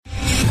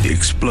The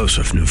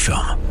explosive new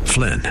film,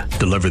 Flynn,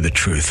 deliver the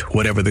truth,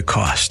 whatever the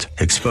cost,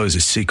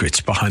 exposes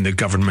secrets behind the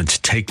government's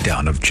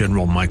takedown of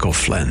General Michael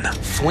Flynn.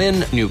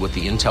 Flynn knew what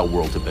the intel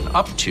world had been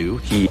up to.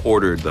 He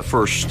ordered the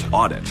first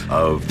audit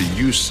of the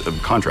use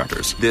of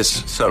contractors.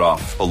 This set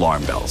off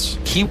alarm bells.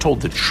 He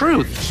told the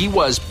truth. He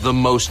was the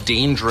most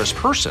dangerous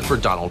person for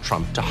Donald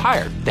Trump to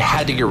hire. They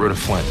had to get rid of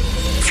Flynn.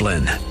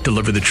 Flynn,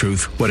 deliver the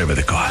truth, whatever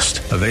the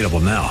cost. Available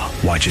now.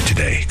 Watch it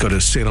today. Go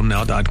to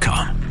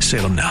salemnow.com.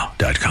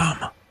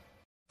 salemnow.com.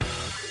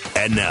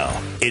 And now,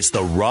 it's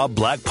the Rob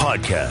Black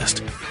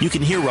Podcast. You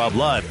can hear Rob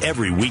live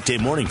every weekday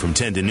morning from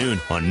 10 to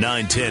noon on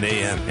 910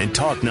 a.m. and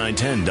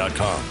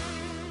talk910.com.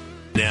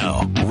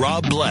 Now,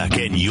 Rob Black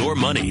and your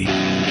money.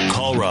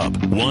 Call Rob,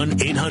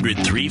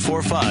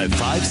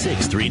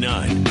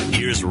 1-800-345-5639.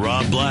 Here's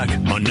Rob Black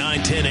on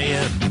 910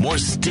 a.m. More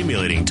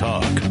stimulating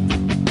talk.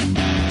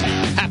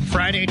 Happy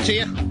Friday to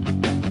you.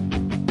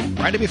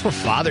 Friday before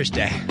Father's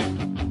Day.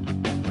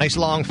 Nice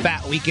long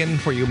fat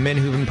weekend for you men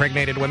who've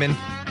impregnated women.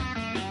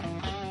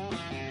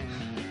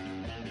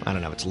 I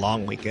don't know, it's a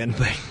long weekend,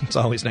 but it's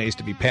always nice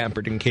to be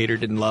pampered and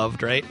catered and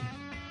loved, right?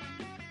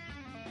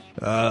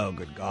 Oh,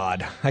 good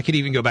God. I could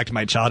even go back to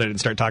my childhood and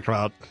start talking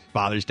about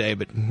Father's Day,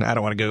 but I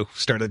don't want to go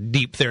start a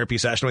deep therapy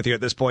session with you at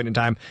this point in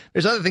time.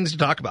 There's other things to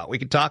talk about. We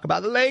could talk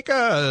about the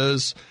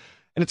Lakers.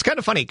 And it's kind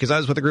of funny because I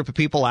was with a group of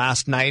people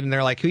last night and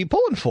they're like, who are you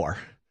pulling for?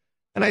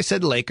 And I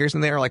said Lakers,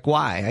 and they were like,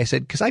 why? I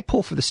said, because I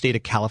pull for the state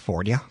of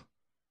California.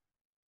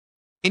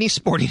 Any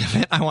sporting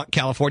event, I want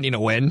California to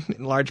win,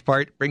 in large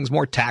part, brings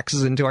more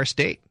taxes into our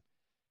state.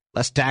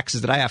 Less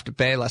taxes that I have to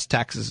pay, less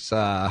taxes,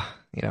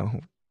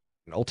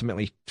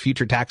 ultimately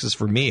future taxes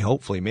for me,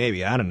 hopefully,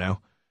 maybe. I don't know.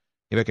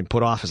 Maybe I can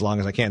put off as long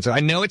as I can. So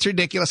I know it's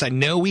ridiculous. I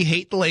know we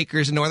hate the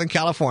Lakers in Northern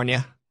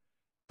California,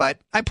 but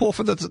I pull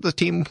for the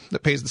team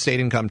that pays the state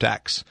income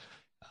tax.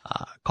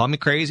 Call me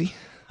crazy.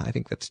 I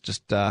think that's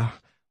just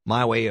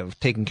my way of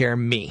taking care of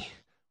me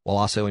while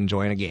also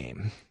enjoying a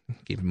game.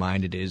 Keep in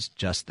mind, it is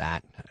just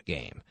that, a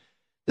game.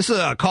 This is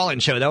a call-in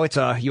show, though. It's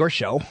your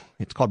show.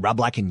 It's called Rob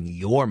Black and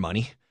Your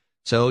Money.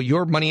 So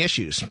your money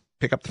issues.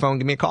 Pick up the phone,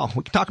 give me a call.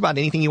 We can talk about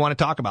anything you want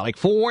to talk about. Like,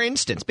 for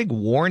instance, big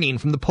warning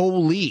from the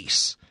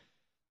police.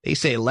 They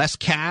say less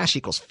cash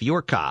equals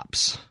fewer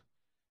cops.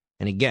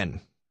 And again,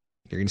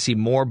 you're going to see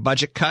more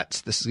budget cuts.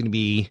 This is going to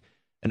be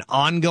an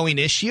ongoing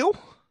issue.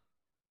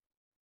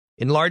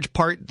 In large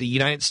part, the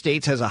United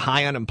States has a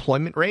high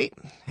unemployment rate,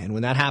 and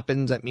when that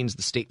happens, that means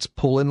the states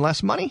pull in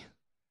less money.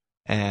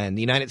 And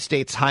the United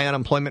States' high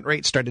unemployment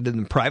rate started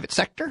in the private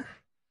sector,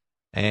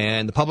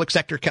 and the public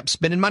sector kept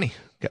spending money.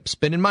 And it's a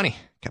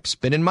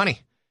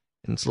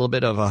little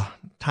bit of a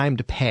time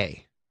to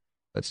pay.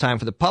 It's time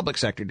for the public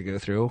sector to go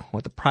through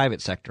what the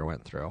private sector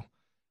went through.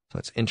 So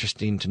it's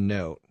interesting to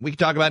note. We can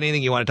talk about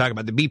anything you want to talk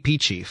about. The BP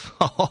chief.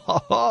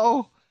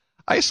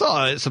 I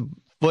saw some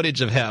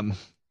footage of him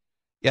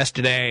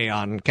yesterday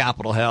on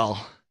Capitol Hill,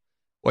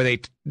 where they,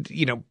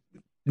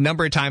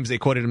 number of times they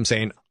quoted him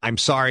saying, "I'm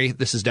sorry,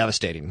 this is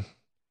devastating."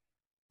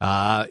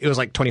 It was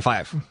like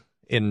 25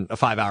 in a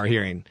 5-hour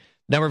hearing.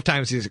 Number of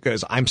times he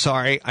goes, "I'm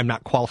sorry, I'm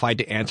not qualified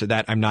to answer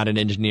that. I'm not an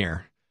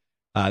engineer."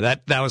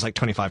 That was like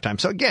 25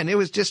 times. So again, it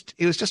was just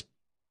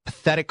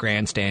pathetic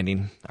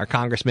grandstanding. Our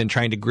congressman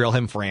trying to grill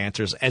him for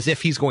answers as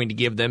if he's going to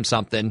give them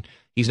something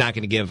he's not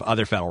going to give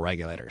other federal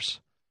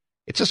regulators.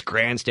 It's just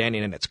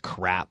grandstanding, and it's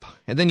crap.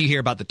 And then you hear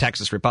about the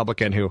Texas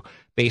Republican who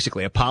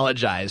basically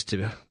apologized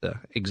to the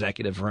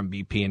executive from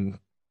BP and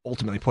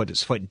ultimately put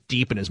his foot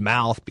deep in his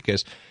mouth,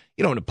 because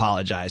you don't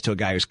apologize to a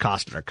guy who's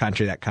costed our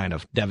country that kind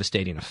of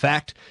devastating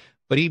effect.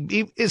 But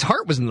his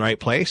heart was in the right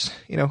place.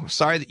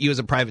 Sorry that you as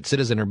a private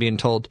citizen are being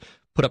told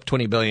put up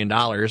 $20 billion,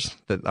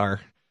 that our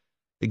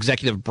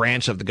executive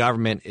branch of the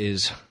government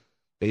is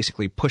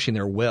basically pushing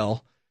their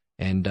will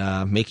and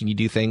making you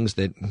do things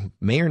that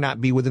may or not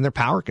be within their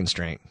power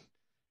constraint.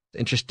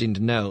 Interesting to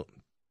note.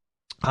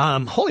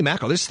 Holy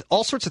mackerel, there's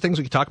all sorts of things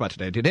we could talk about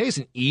today. Today is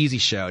an easy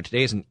show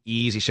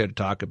to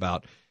talk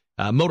about.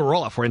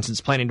 Motorola, for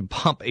instance, planning to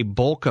pump a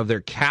bulk of their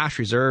cash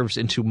reserves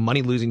into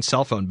money-losing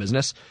cell phone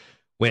business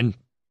when,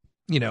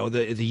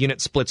 the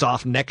unit splits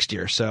off next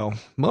year. So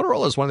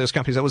Motorola is one of those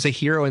companies that was a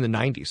hero in the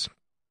 90s.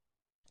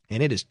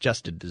 And it is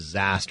just a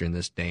disaster in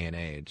this day and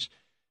age.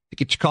 To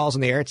get your calls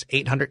in the air, it's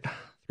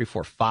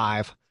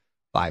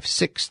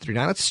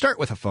 800-345-5639. Let's start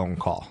with a phone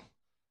call.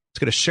 Let's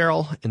go to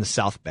Cheryl in the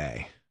South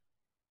Bay.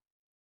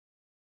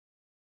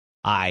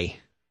 Hi.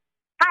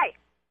 Hi.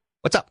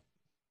 What's up?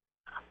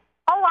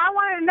 Oh, I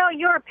want to know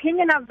your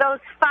opinion of those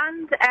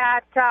funds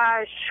at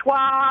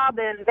Schwab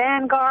and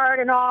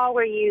Vanguard and all,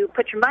 where you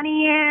put your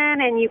money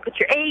in and you put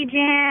your age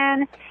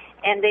in,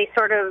 and they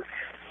sort of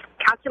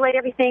calculate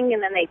everything,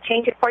 and then they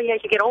change it for you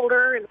as you get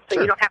older, and so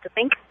Sure. You don't have to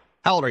think.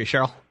 How old are you,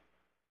 Cheryl?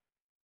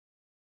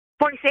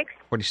 46.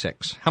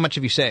 46. How much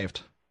have you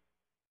saved?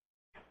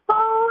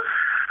 Oh,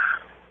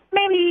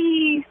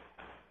 maybe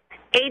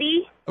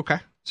 80. Okay.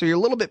 So you're a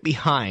little bit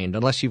behind,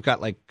 unless you've got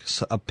like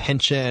a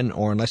pension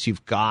or unless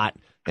you've got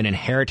an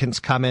inheritance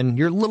coming.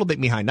 You're a little bit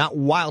behind, not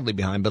wildly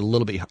behind, but a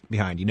little bit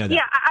behind. You know that.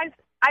 Yeah,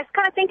 I've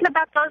kind of thinking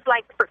about those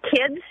like for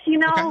kids,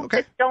 Okay.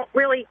 that don't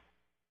really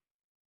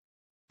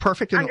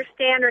Perfect.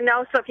 understand or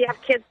know. So if you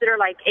have kids that are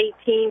like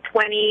 18,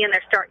 20, and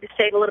they're starting to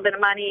save a little bit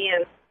of money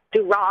and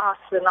do Roth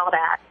and all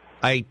that.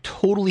 I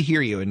totally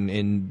hear you,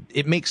 and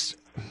it makes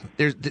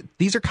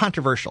these are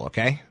controversial.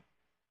 Okay,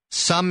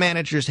 some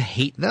managers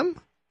hate them,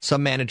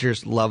 some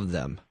managers love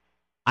them.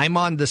 I'm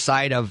on the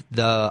side of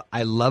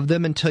I love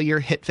them until you're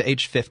hit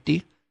age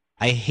 50.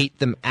 I hate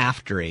them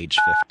after age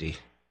 50.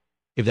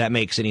 If that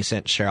makes any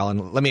sense, Cheryl,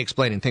 and let me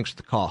explain. And thanks for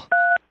the call.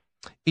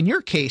 In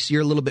your case,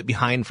 you're a little bit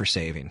behind for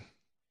saving.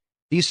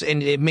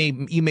 And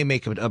you may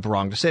make a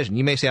wrong decision.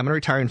 You may say, I'm going to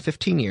retire in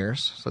 15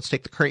 years. So let's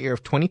take the current year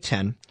of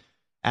 2010.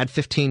 Add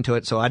 15 to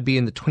it, so I'd be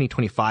in the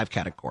 2025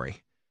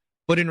 category.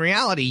 But in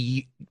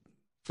reality,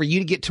 for you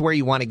to get to where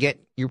you want to get,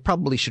 you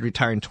probably should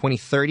retire in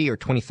 2030 or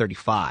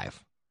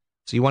 2035.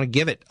 So you want to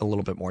give it a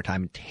little bit more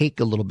time and take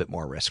a little bit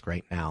more risk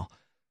right now.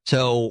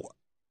 So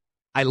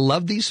I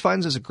love these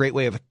funds as a great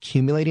way of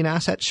accumulating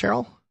assets,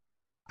 Cheryl.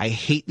 I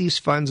hate these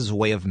funds as a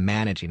way of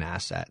managing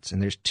assets.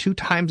 And there's 2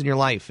 times in your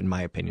life, in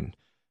my opinion,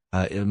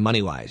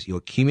 money-wise. You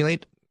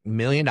accumulate $1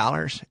 million,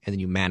 and then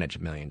you manage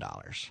 $1 million.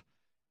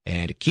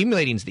 And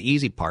accumulating is the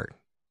easy part.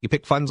 You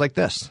pick funds like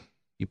this.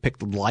 You pick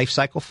the life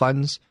cycle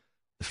funds,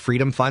 the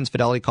freedom funds.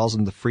 Fidelity calls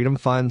them the freedom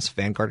funds.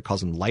 Vanguard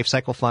calls them life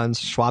cycle funds.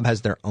 Schwab has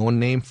their own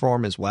name for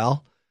them as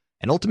well.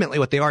 And ultimately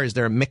what they are is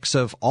they're a mix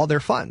of all their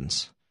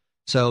funds.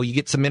 So you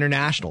get some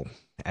international.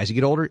 As you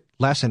get older,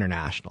 less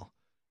international.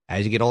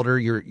 As you get older,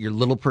 your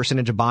little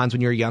percentage of bonds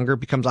when you're younger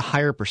becomes a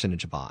higher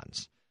percentage of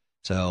bonds.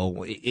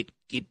 So it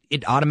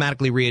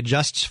automatically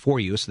readjusts for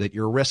you so that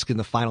your risk in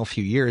the final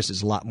few years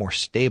is a lot more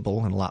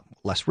stable and a lot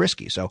less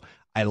risky. So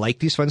I like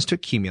these funds to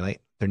accumulate.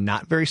 They're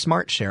not very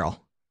smart, Cheryl,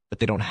 but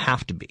they don't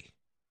have to be.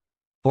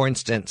 For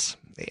instance,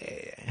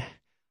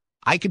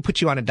 I could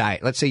put you on a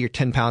diet. Let's say you're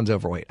 10 pounds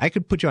overweight. I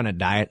could put you on a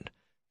diet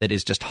that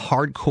is just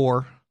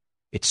hardcore.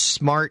 It's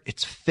smart.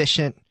 It's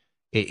efficient.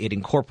 It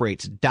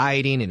incorporates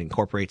dieting. It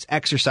incorporates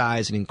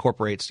exercise. It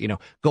incorporates,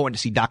 going to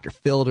see Dr.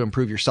 Phil to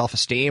improve your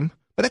self-esteem.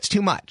 But that's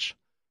too much.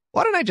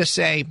 Why don't I just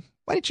say,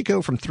 why don't you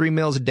go from 3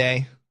 meals a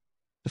day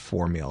to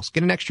 4 meals?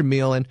 Get an extra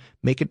meal in,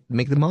 make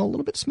them all a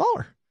little bit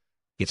smaller.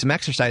 Get some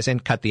exercise in,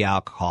 cut the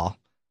alcohol.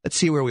 Let's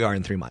see where we are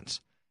in 3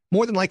 months.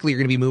 More than likely, you're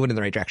going to be moving in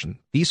the right direction.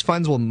 These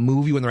funds will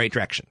move you in the right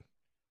direction.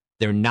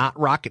 They're not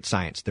rocket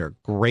science. They're a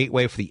great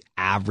way for the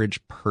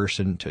average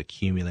person to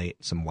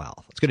accumulate some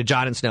wealth. Let's go to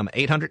John in Sonoma,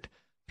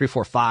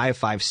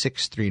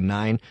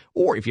 800-345-5639.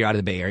 Or if you're out of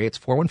the Bay Area, it's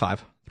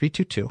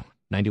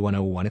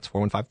 415-322-9101. It's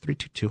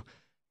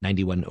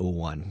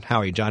 415-322-9101. How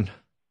are you, John?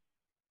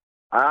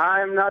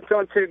 I'm not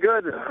doing too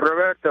good,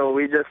 Roberto.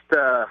 We just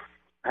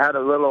had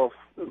a little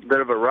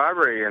bit of a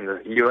robbery in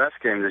the U.S.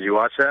 game. Did you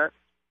watch that?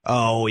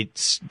 Oh,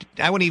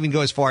 I wouldn't even go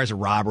as far as a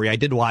robbery. I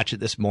did watch it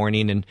this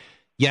morning, and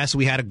yes,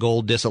 we had a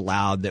goal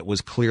disallowed that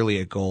was clearly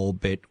a goal,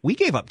 but we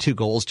gave up 2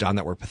 goals, John,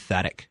 that were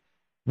pathetic.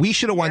 We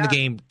should have won the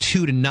game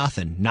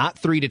 2-0, not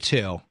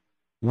 3-2.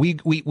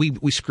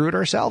 We screwed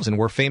ourselves, and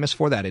we're famous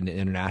for that in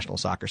international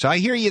soccer. So I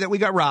hear you that we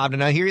got robbed,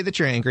 and I hear you that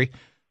you're angry,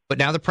 but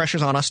now the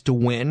pressure's on us to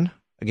win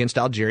against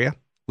Algeria.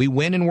 We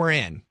win, and we're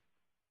in.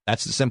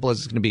 That's as simple as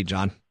it's going to be,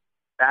 John.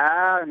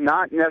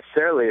 Not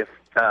necessarily if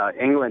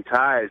England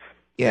ties.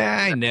 Yeah,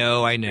 I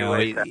know.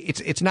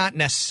 It's not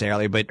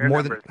necessarily, but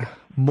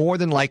more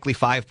than likely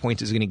 5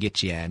 points is going to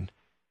get you in.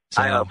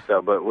 So, I hope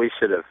so, but we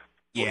should have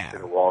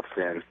waltzed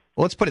in.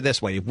 Well, let's put it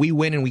this way. If we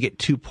win and we get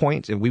 2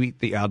 points and we beat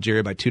the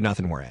Algeria by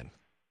 2-0, we're in.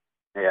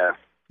 Yeah.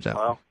 So.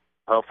 Well,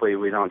 hopefully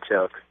we don't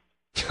choke.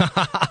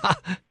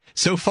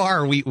 So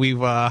far, we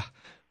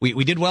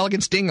did well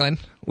against England.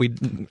 We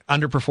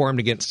underperformed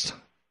against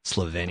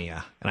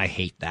Slovenia, and I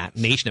hate that.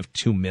 Nation of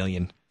 2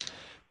 million.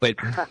 But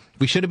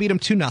we should have beat them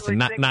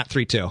 2-0, not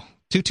 3-2.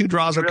 2-2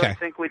 draws, okay. You really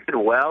think we did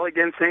well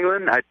against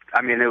England? I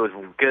mean, it was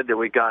good that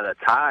we got a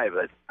tie,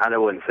 but I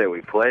wouldn't say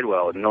we played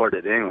well, nor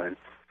did England.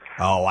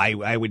 Oh,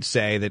 I would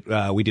say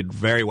that we did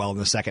very well in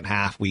the second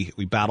half.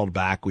 We battled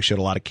back. We showed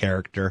a lot of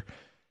character.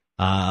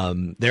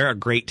 They're a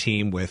great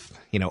team with,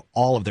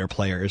 all of their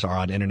players are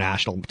on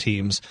international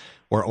teams,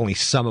 or only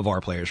some of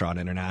our players are on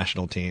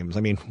international teams.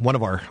 I mean, one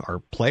of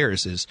our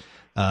players is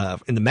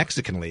in the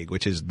Mexican League,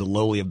 which is the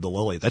lowly of the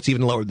lowly. That's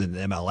even lower than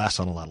the MLS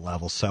on a lot of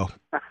levels. So,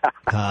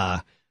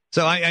 I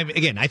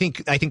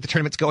think the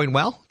tournament's going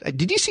well.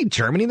 Did you see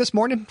Germany this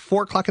morning?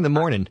 4:00 in the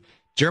morning.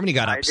 Germany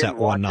got upset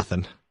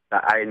 1-0.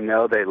 I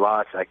know they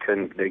lost. I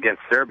couldn't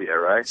against Serbia,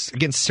 right?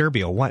 Against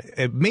Serbia,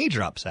 a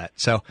major upset.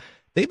 So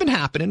they've been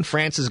happening.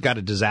 France has got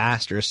a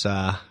disastrous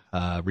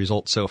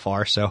result so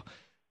far. So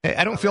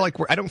I don't feel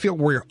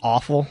we're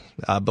awful,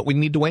 but we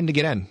need to win to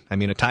get in. I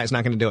mean, a tie is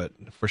not going to do it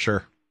for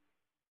sure.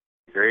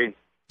 Agreed.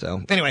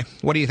 So anyway,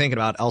 what are you thinking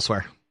about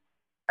elsewhere?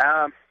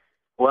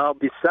 Well,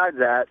 besides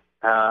that,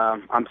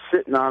 I'm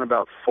sitting on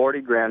about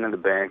 $40,000 in the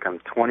bank. I'm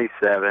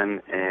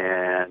 27,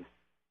 and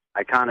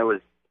I kind of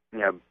was,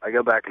 I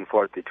go back and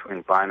forth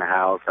between buying a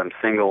house. I'm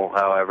single,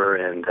 however,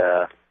 and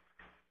I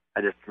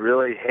just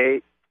really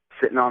hate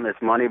sitting on this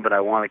money, but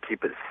I want to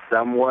keep it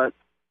somewhat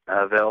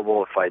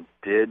available if I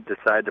did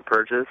decide to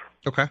purchase.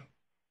 Okay.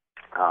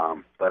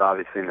 But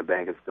obviously, the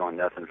bank is doing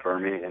nothing for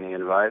me. Any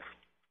advice?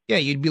 Yeah,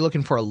 you'd be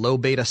looking for a low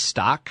beta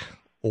stock,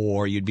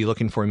 or you'd be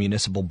looking for a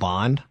municipal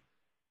bond.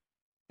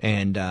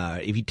 And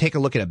if you take a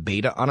look at a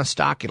beta on a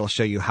stock, it'll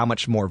show you how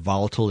much more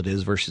volatile it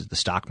is versus the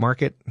stock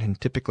market. And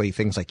typically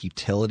things like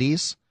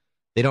utilities,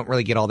 they don't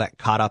really get all that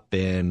caught up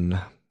in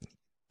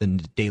the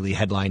daily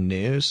headline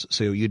news.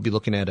 So you'd be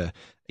looking at a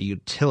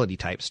utility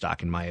type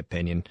stock, in my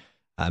opinion,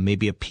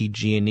 maybe a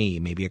PG&E,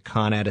 maybe a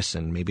Con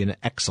Edison, maybe an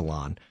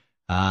Exelon.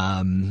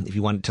 If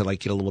you wanted to like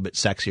get a little bit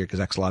sexier, because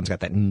Exelon's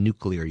got that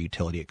nuclear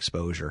utility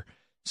exposure.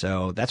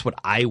 So that's what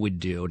I would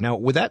do. Now,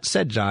 with that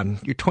said, John,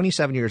 you're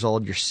 27 years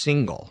old, you're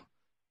single,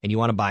 and you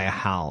want to buy a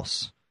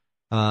house.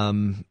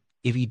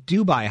 If you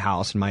do buy a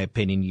house, in my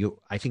opinion,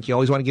 I think you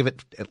always want to give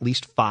it at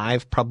least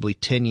 5, probably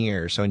 10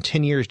 years. So in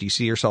 10 years, do you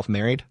see yourself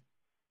married?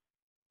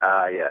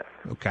 Yes.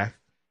 Okay.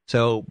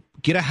 So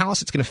get a house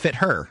that's going to fit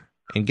her,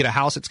 and get a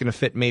house that's going to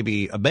fit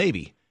maybe a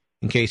baby,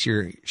 in case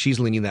she's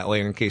leaning that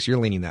way or in case you're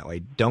leaning that way.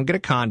 Don't get a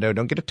condo.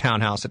 Don't get a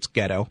townhouse that's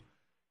ghetto.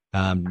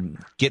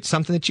 Get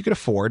something that you could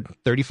afford.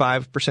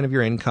 35% of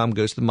your income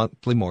goes to the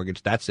monthly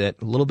mortgage. That's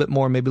it. A little bit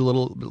more, maybe a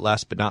little bit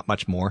less, but not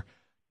much more.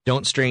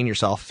 Don't strain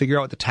yourself. Figure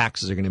out what the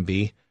taxes are going to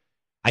be.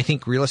 I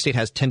think real estate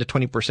has 10 to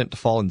 20% to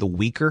fall in the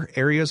weaker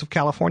areas of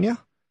California,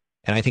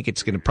 and I think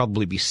it's going to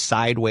probably be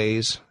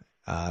sideways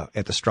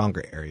at the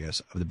stronger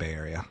areas of the Bay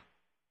Area.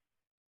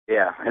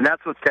 Yeah, and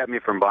that's what's kept me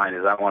from buying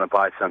is I want to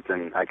buy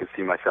something I can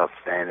see myself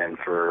staying in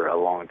for a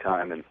long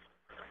time, and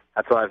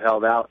that's why I've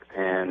held out,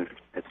 and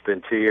it's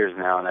been 2 years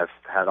now, and I've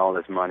had all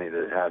this money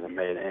that hasn't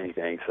made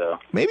anything. So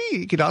maybe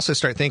you could also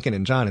start thinking,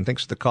 and John, and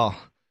thanks for the call,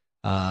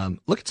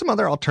 look at some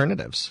other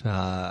alternatives.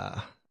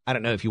 I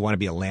don't know if you want to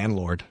be a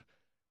landlord.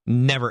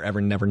 Never,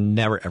 ever, never,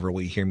 never, ever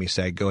will you hear me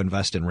say go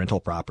invest in rental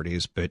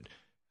properties, but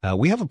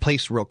we have a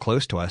place real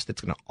close to us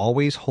that's going to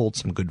always hold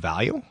some good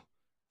value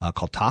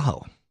called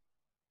Tahoe.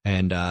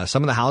 And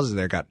some of the houses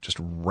there got just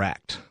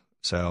wrecked.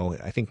 So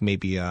I think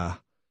maybe you're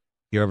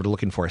ever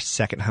looking for a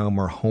second home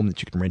or a home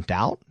that you can rent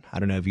out. I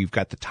don't know if you've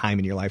got the time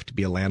in your life to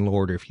be a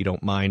landlord, or if you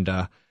don't mind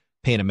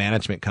paying a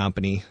management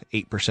company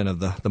 8%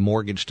 of the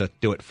mortgage to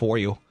do it for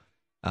you.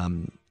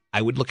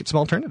 I would look at some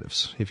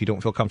alternatives if you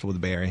don't feel comfortable with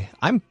the Bay Area.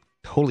 I'm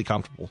totally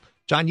comfortable.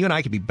 John, you and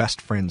I could be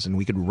best friends, and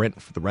we could rent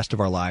for the rest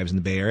of our lives in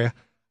the Bay Area.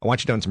 I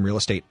want you to own some real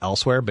estate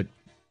elsewhere, but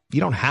you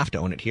don't have to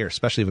own it here,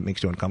 especially if it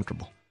makes you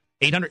uncomfortable.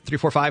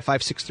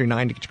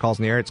 800-345-5639 to get your calls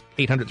in the air. It's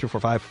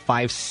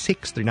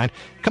 800-345-5639.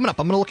 Coming up,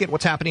 I'm going to look at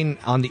what's happening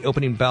on the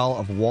opening bell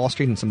of Wall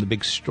Street and some of the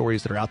big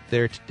stories that are out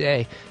there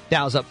today.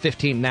 Dow's up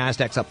 15,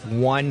 NASDAQ's up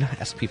 1,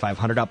 S&P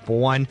 500 up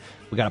 1.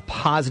 We got a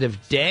positive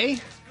day.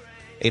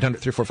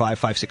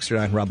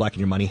 800-345-5639. Rob Black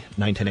and Your Money,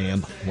 9:10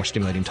 a.m. More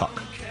stimulating talk.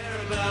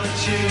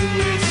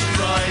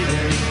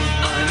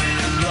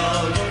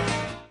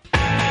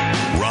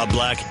 Rob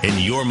Black and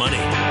Your Money.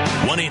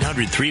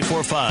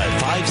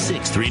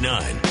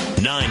 1-800-345-5639.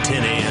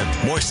 9:10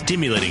 a.m. More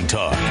stimulating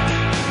talk.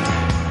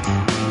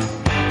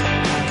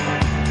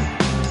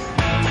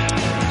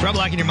 It's Rob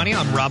Black and Your Money.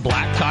 I'm Rob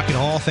Black, talking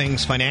all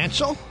things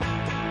financial.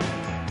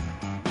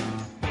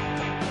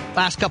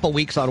 Last couple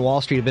weeks on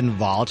Wall Street have been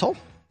volatile.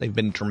 They've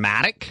been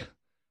dramatic.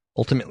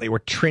 Ultimately, we're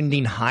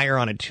trending higher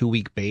on a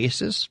 2-week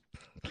basis.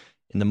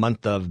 In the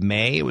month of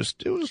May, it was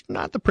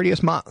not the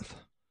prettiest month.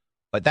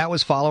 But that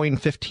was following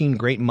 15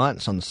 great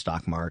months on the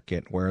stock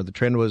market where the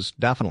trend was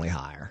definitely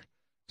higher.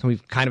 So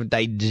we've kind of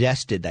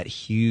digested that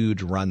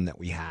huge run that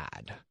we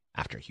had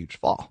after a huge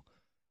fall.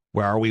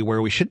 Where are we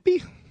where we should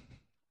be?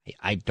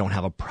 I don't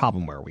have a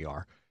problem where we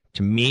are.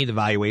 To me, the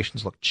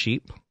valuations look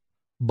cheap,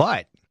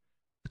 but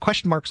the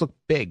question marks look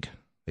big.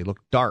 They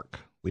look dark.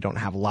 We don't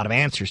have a lot of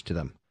answers to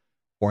them.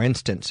 For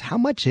instance, how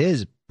much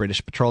is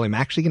British Petroleum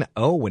actually going to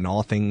owe when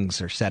all things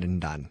are said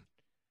and done?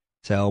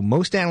 So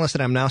most analysts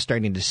that I'm now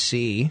starting to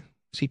see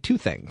two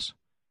things.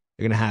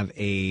 They're going to have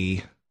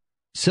a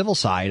civil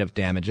side of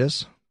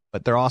damages,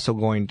 but they're also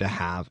going to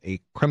have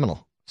a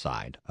criminal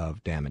side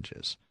of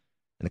damages.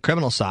 And the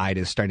criminal side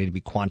is starting to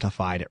be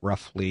quantified at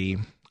roughly,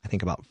 I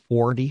think, about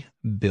 $40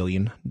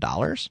 billion.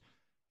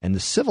 And the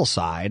civil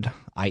side,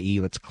 i.e.,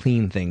 let's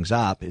clean things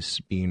up, is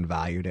being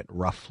valued at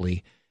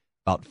roughly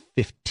about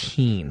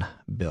 $15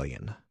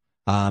 billion,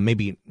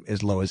 maybe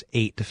as low as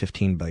 $8 to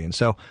 $15 billion.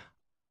 So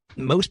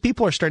most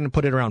people are starting to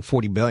put it around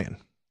 $40 billion.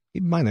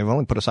 Keep in mind, they've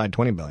only put aside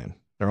 $20 billion.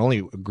 They're only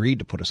agreed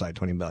to put aside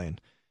 $20 billion.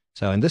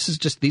 So, and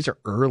these are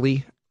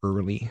early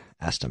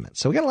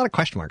estimates. So we got a lot of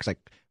question marks, like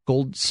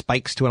gold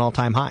spikes to an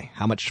all-time high.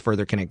 How much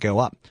further can it go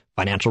up?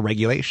 Financial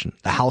regulation.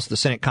 The House, the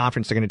Senate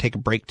conference, they're going to take a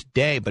break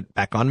today, but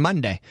back on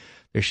Monday,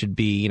 there should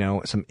be,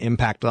 some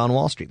impact on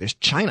Wall Street. There's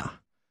China.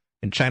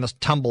 And China's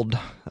tumbled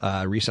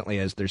recently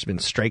as there's been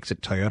strikes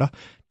at Toyota.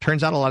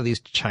 Turns out a lot of these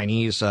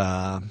Chinese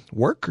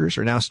workers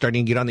are now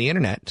starting to get on the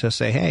internet to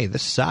say, hey,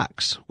 this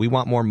sucks. We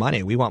want more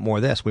money. We want more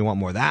of this. We want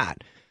more of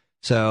that.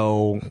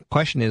 So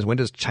question is, when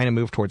does China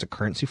move towards a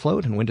currency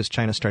float? And when does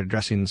China start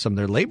addressing some of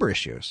their labor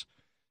issues?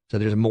 So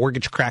there's a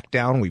mortgage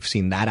crackdown. We've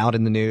seen that out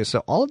in the news. So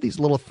all of these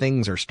little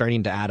things are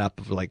starting to add up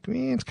of like,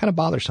 it's kind of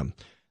bothersome.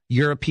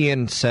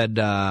 European banks said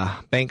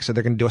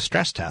they're going to do a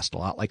stress test, a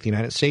lot like the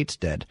United States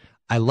did.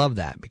 I love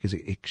that because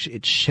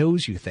it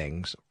shows you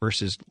things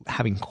versus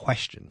having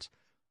questions.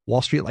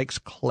 Wall Street likes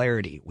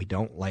clarity. We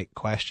don't like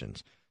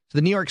questions. So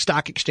the New York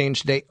Stock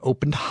Exchange today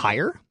opened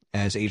higher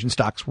as Asian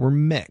stocks were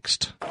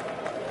mixed.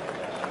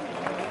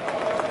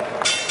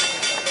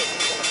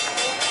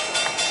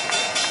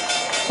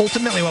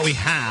 Ultimately, what we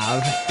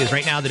have is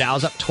right now the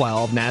Dow's up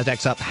 12,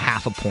 NASDAQ's up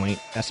 0.5 point,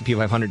 S&P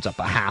 500's up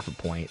 0.5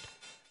 point.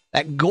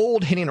 That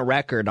gold hitting a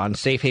record on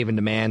safe haven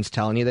demand's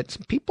telling you that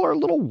some people are a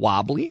little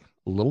wobbly,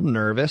 a little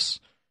nervous.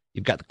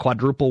 You've got the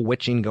quadruple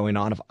witching going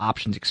on of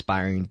options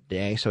expiring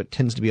today, so it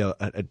tends to be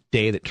a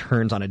day that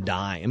turns on a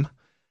dime.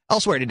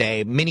 Elsewhere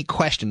today, many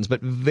questions, but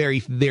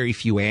very, very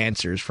few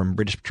answers from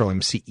British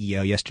Petroleum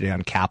CEO yesterday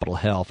on Capitol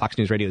Hill. Fox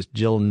News Radio's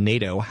Jill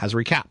Nato has a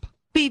recap.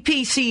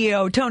 BP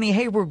CEO Tony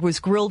Hayward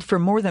was grilled for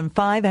more than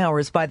 5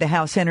 hours by the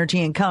House Energy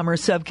and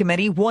Commerce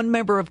Subcommittee, one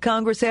member of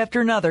Congress after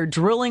another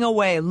drilling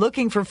away,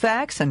 looking for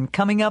facts and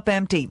coming up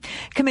empty.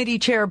 Committee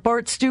Chair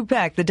Bart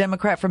Stupak, the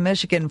Democrat from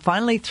Michigan,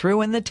 finally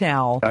threw in the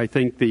towel. I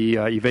think the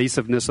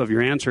evasiveness of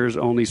your answers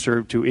only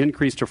served to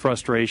increase the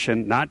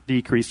frustration, not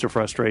decrease the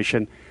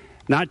frustration,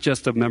 not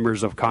just of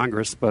members of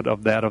Congress, but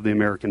of that of the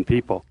American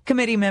people.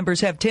 Committee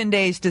members have 10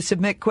 days to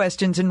submit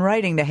questions in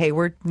writing to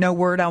Hayward. No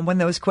word on when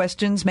those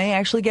questions may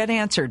actually get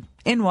answered.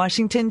 In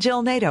Washington,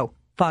 Jill Nato,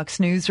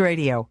 Fox News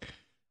Radio.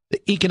 The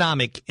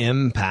economic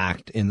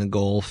impact in the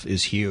Gulf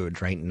is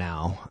huge right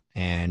now,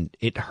 and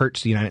it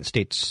hurts the United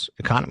States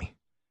economy.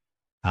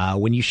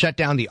 When you shut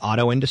down the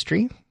auto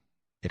industry,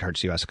 it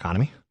hurts the U.S.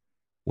 economy.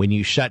 When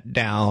you shut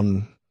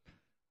down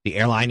the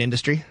airline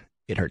industry,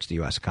 it hurts the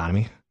U.S.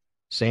 economy.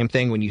 Same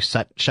thing when you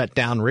shut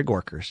down rig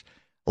workers.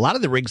 A lot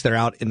of the rigs that are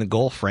out in the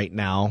Gulf right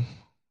now,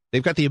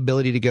 they've got the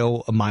ability to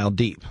go a mile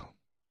deep.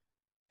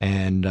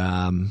 And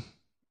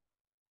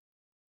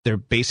they're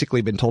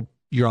basically been told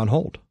you're on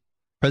hold.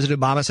 President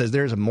Obama says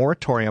there's a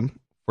moratorium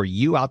for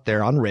you out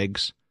there on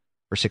rigs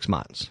for 6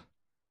 months.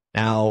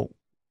 Now,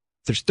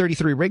 there's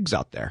 33 rigs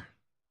out there.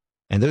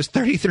 And those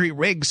 33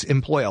 rigs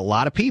employ a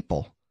lot of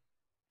people.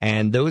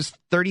 And those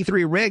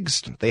 33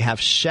 rigs, they have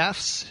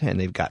chefs and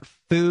they've got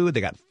food.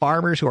 They got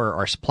farmers who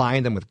are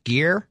supplying them with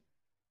gear.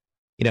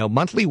 You know,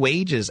 monthly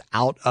wages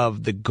out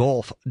of the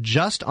Gulf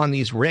just on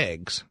these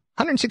rigs,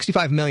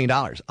 $165 million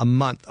a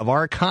month of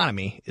our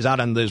economy is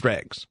out on those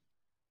rigs.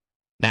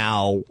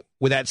 Now,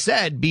 with that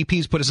said,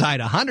 BP's put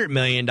aside $100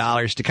 million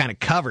to kind of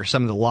cover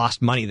some of the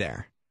lost money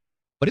there.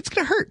 But it's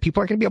going to hurt.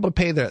 People aren't going to be able to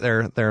pay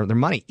their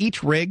money.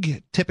 Each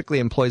rig typically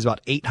employs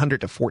about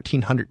 800 to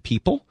 1,400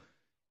 people,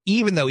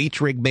 even though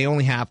each rig may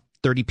only have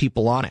 30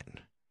 people on it.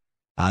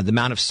 The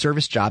amount of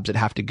service jobs that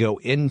have to go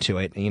into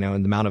it, and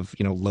the amount of,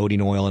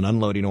 loading oil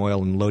and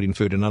loading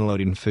food and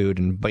unloading food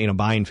and,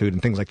 buying food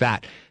and things like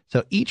that.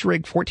 So each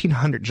rig,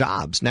 1,400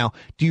 jobs. Now,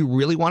 do you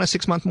really want a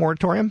 6-month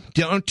moratorium?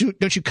 Don't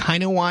you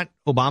kind of want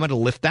Obama to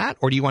lift that?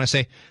 Or do you want to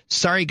say,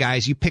 sorry,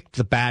 guys, you picked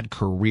the bad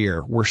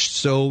career. We're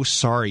so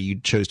sorry you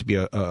chose to be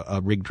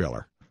a rig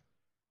driller.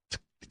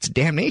 It's a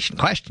damnation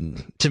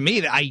question. To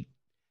me,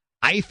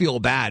 I feel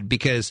bad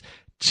because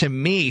to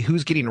me,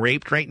 who's getting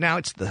raped right now?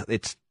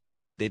 It's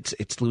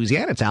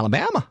Louisiana, it's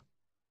Alabama.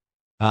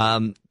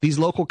 These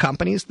local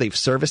companies, they've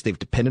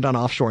depended on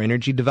offshore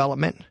energy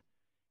development.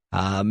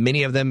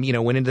 Many of them,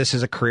 went into this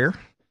as a career.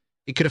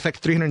 It could affect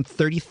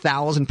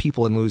 330,000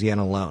 people in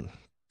Louisiana alone.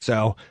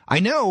 So I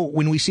know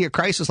when we see a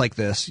crisis like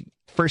this,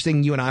 first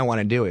thing you and I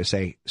want to do is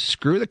say,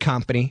 screw the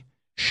company,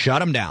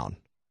 shut them down.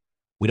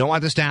 We don't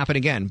want this to happen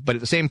again. But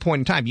at the same point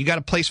in time, you got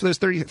a place for those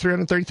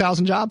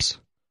 330,000 jobs?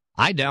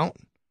 I don't.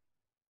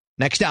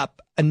 Next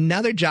up,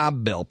 another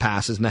job bill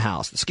passes in the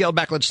House. The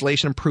scaled-back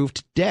legislation approved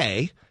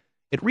today.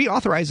 It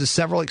reauthorizes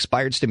several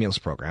expired stimulus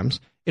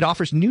programs. It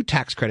offers new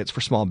tax credits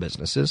for small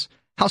businesses.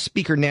 House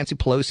Speaker Nancy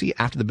Pelosi,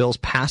 after the bill's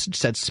passage,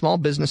 said small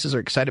businesses are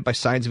excited by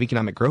signs of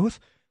economic growth,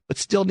 but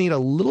still need a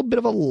little bit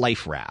of a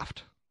life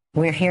raft.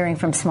 We're hearing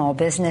from small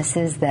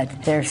businesses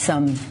that there's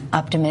some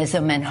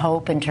optimism and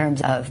hope in terms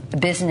of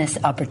business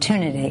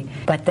opportunity,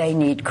 but they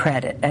need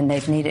credit, and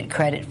they've needed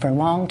credit for a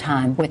long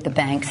time with the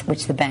banks,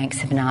 which the banks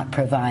have not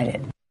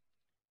provided.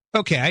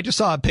 Okay, I just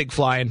saw a pig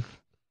flying.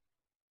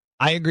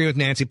 I agree with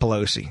Nancy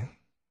Pelosi.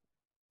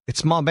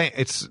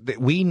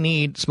 We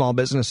need small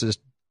businesses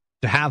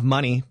to have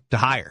money to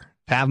hire,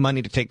 to have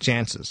money to take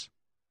chances,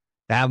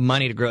 to have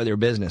money to grow their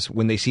business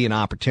when they see an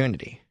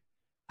opportunity.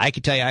 I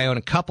could tell you I own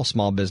a couple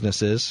small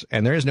businesses,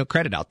 and there is no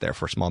credit out there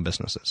for small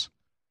businesses.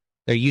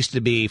 There used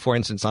to be, for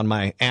instance, on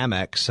my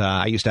Amex,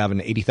 I used to have an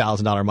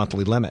 $80,000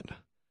 monthly limit.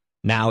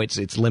 Now it's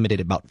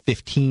limited at about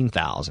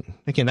 $15,000.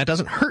 Again, that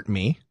doesn't hurt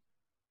me,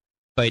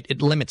 but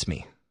it limits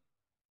me.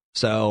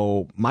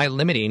 So my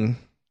limiting,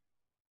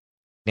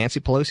 Nancy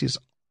Pelosi's,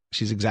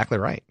 she's exactly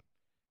right.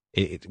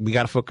 We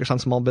got to focus on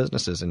small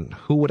businesses, and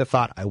who would have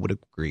thought I would have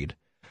agreed?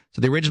 So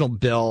the original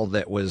bill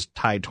that was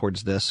tied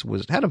towards this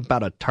had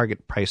about a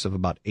target price of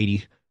about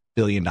 $80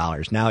 billion.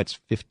 Now it's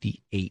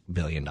 $58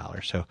 billion.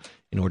 So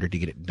in order to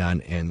get it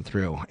done and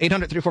through.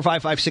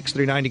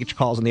 800-345-5639 to get your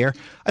calls in the air.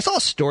 I saw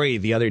a story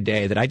the other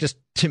day that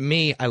to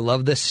me, I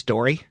love this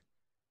story.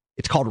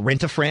 It's called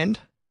Rent a Friend.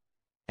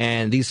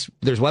 And there's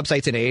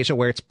websites in Asia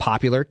where it's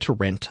popular to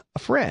rent a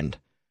friend.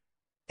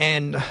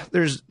 And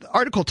the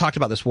article talked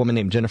about this woman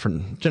named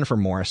Jennifer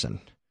Morrison.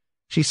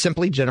 She's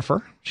simply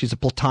Jennifer. She's a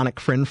platonic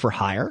friend for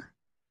hire.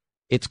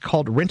 It's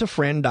called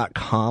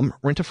rentafriend.com,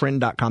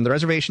 rentafriend.com. The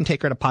reservation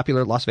taker at a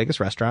popular Las Vegas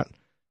restaurant,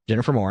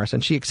 Jennifer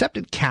Morrison. She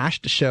accepted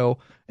cash to show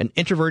an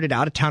introverted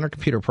out-of-towner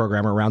computer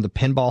programmer around the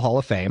Pinball Hall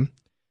of Fame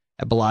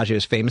at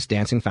Bellagio's famous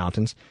dancing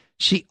fountains.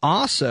 She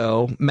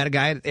also met a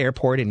guy at the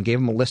airport and gave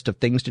him a list of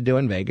things to do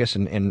in Vegas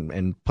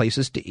and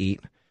places to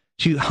eat.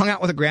 She hung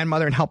out with a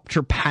grandmother and helped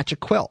her patch a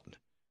quilt.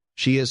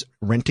 She is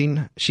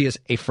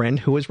a friend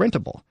who is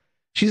rentable.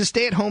 She's a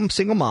stay-at-home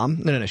single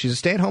mom. No. She's a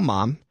stay-at-home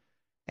mom.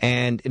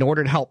 And in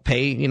order to help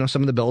pay,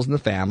 some of the bills in the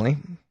family,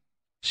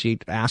 she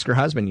asked her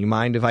husband, you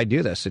mind if I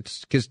do this?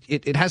 It's because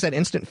it has that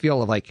instant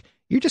feel of like,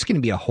 you're just going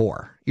to be a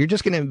whore. You're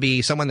just going to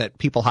be someone that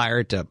people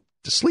hire to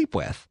sleep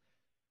with.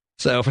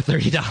 So for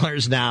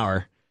 $30 an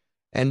hour.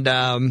 And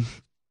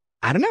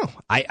I don't know.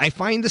 I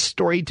find the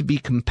story to be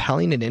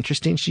compelling and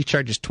interesting. She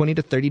charges $20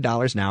 to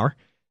 $30 an hour.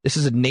 This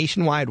is a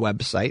nationwide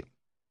website.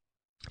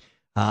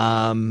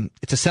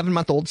 It's a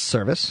 7-month-old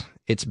service.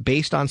 It's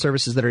based on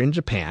services that are in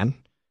Japan.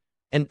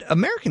 And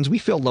Americans, we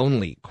feel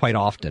lonely quite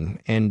often.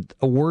 And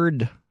a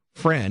word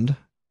friend,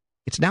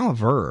 it's now a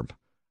verb.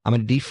 I'm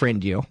going to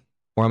defriend you,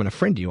 or I'm going to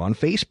friend you on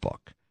Facebook.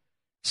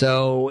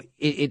 So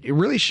it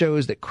really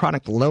shows that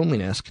chronic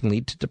loneliness can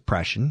lead to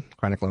depression.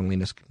 Chronic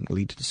loneliness can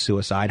lead to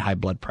suicide, high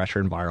blood pressure,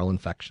 and viral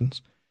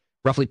infections.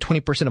 Roughly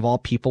 20% of all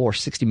people, or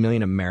 60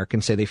 million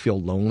Americans, say they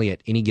feel lonely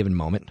at any given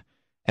moment.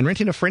 And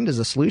renting a friend is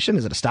a solution?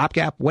 Is it a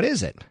stopgap? What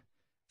is it?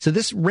 So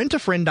this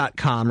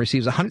rentafriend.com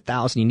receives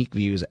 100,000 unique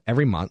views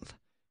every month.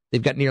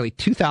 They've got nearly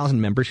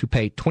 2,000 members who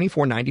pay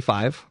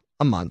 $24.95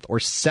 a month or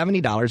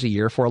 $70 a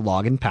year for a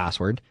login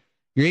password.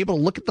 You're able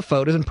to look at the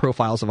photos and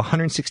profiles of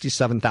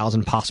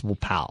 167,000 possible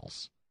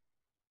pals.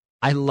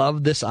 I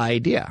love this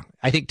idea.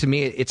 I think to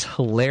me it's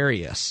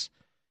hilarious.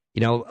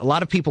 A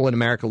lot of people in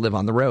America live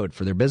on the road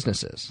for their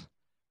businesses.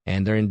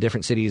 And they're in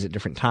different cities at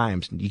different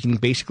times. You can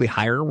basically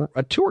hire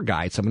a tour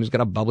guide, someone who's got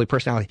a bubbly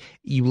personality.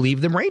 You leave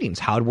them ratings.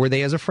 How were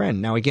they as a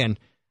friend? Now, again,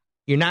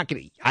 you're not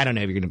going to, I don't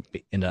know if you're going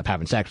to end up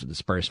having sex with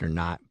this person or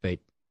not, but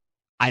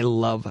I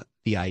love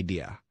the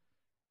idea.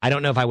 I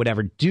don't know if I would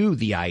ever do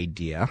the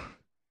idea.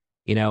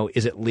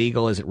 Is it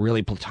legal? Is it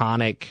really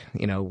platonic?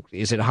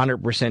 Is it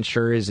 100%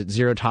 sure? Is it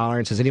zero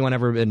tolerance? Has anyone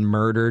ever been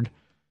murdered?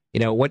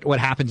 What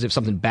happens if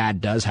something bad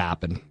does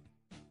happen?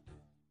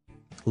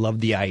 Love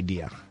the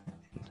idea.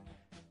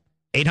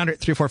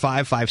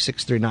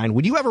 800-345-5639.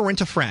 Would you ever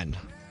rent a friend?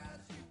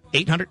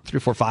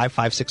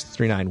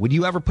 800-345-5639. Would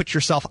you ever put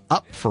yourself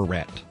up for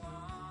rent?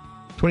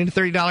 $20 to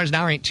 $30 an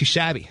hour ain't too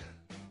shabby.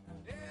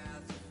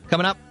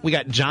 Coming up, we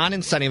got John in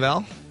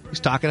Sunnyvale.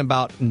 He's talking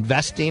about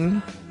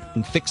investing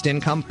in fixed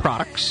income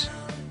products.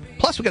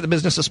 Plus, we got the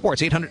business of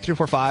sports.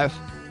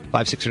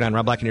 800-345-5639.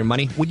 Rob Black and Your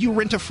Money. Would you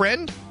rent a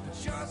friend?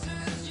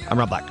 I'm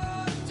Rob Black.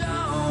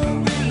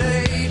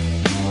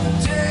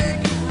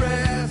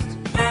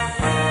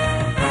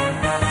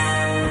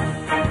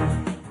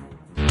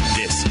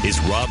 Is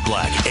Rob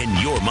Black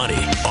and Your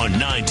Money on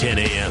 910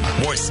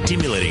 a.m. More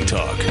stimulating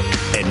talk.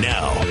 And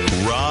now,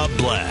 Rob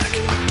Black.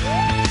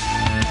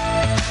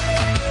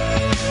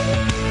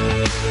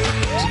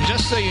 So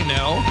just so you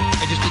know,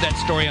 I just did that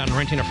story on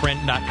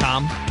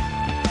rentafriend.com.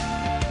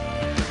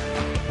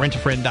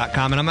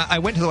 Rentafriend.com. And I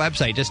went to the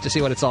website just to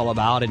see what it's all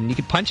about. And you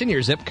could punch in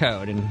your zip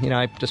code. And,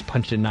 I just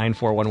punched in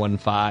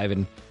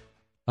 94115.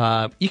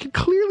 And you can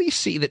clearly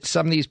see that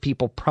some of these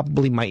people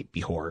probably might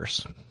be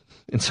whores.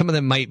 And some of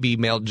them might be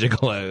male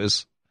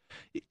gigolos,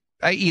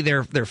 i.e.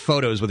 their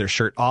photos with their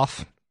shirt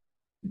off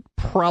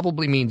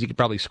probably means you could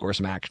probably score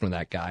some action with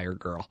that guy or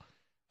girl.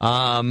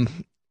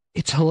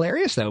 It's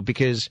hilarious, though,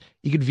 because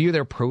you could view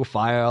their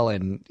profile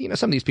and,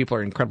 some of these people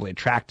are incredibly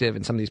attractive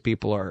and some of these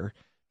people are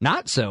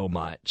not so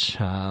much.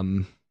 I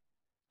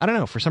don't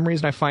know. For some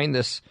reason, I find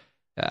this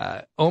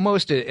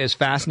almost as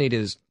fascinating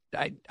as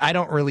I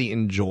don't really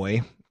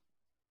enjoy.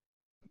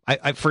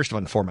 I first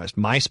and foremost,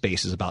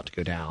 MySpace is about to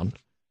go down.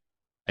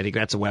 I think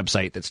that's a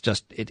website that's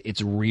just,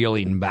 it's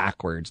reeling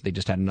backwards. They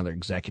just had another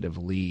executive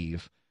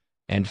leave.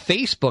 And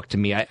Facebook, to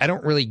me, I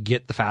don't really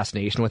get the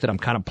fascination with it. I'm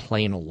kind of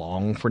playing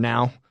along for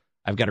now.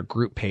 I've got a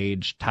group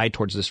page tied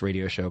towards this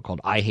radio show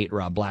called I Hate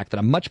Rob Black that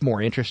I'm much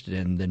more interested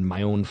in than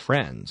my own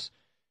friends.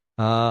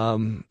 I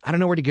don't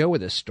know where to go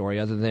with this story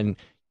other than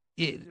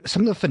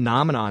some of the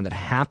phenomenon that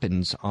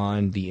happens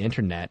on the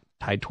internet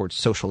tied towards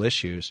social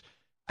issues.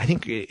 I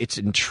think it's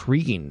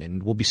intriguing,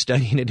 and we'll be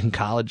studying it in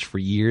college for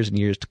years and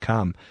years to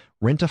come.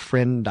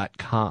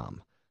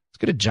 Rentafriend.com. Let's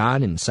go to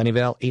John in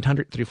Sunnyvale,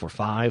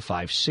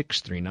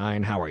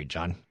 800-345-5639. How are you,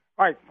 John?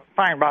 All right,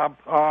 fine, Bob.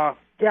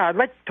 I'd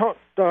like to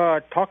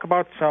talk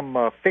about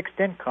some fixed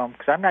income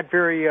because I'm not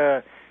very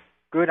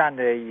good on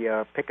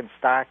the picking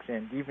stocks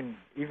and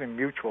even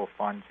mutual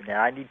funds. And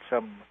I need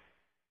some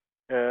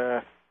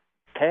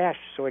cash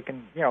so I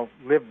can,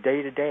 live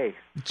day to day.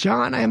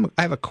 John,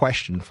 I have a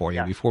question for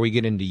you before we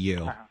get into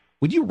you.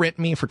 Would you rent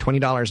me for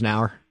 $20 an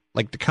hour,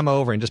 like to come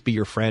over and just be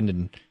your friend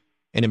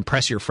and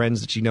impress your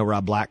friends that you know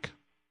Rob Black?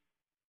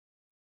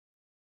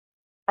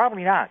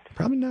 Probably not.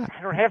 Probably not.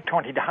 I don't have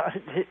 $20.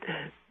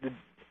 I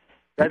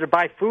had to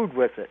buy food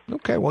with it.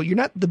 Okay, well, you're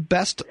not the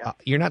best.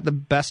 You're not the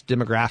best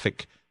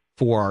demographic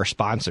for our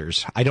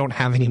sponsors. I don't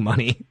have any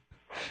money.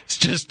 It's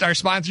just our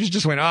sponsors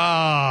just went,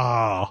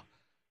 oh,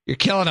 you're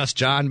killing us,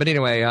 John. But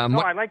anyway, no,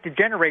 I'd like to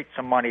generate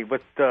some money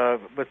with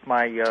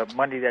my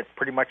money that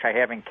pretty much I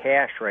have in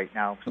cash right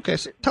now. Okay,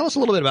 so tell us a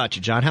little bit about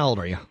you, John. How old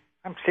are you?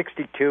 I'm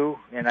 62,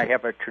 and I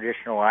have a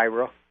traditional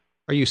IRA.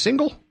 Are you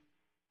single?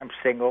 I'm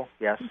single,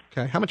 yes.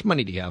 Okay, how much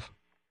money do you have?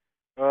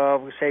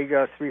 We say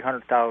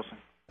 $300,000.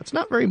 That's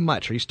not very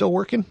much. Are you still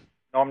working?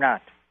 No, I'm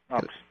not.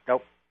 Nope.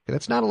 Okay,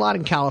 that's not a lot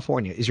in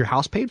California. Is your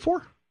house paid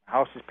for? The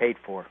house is paid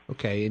for.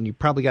 Okay, and you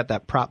probably got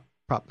that Prop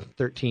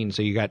 13,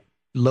 so you got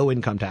low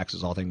income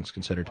taxes, all things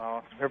considered.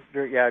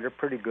 They're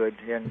pretty good.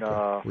 And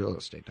real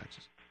estate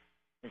taxes.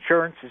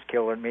 Insurance is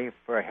killing me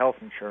for a health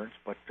insurance,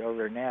 but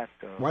other than that...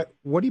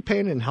 What are you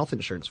paying in health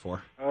insurance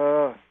for?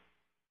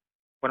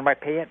 What am I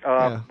paying?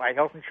 My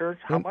health insurance?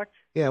 How much?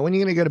 Yeah, when are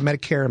you going to go to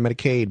Medicare and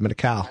Medicaid,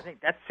 Medi-Cal? I think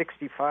that's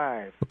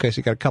 65. Okay, so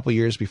you got a couple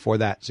years before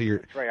that. So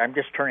That's right. I'm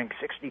just turning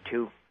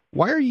 62.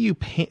 Why are you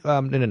paying?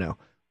 No.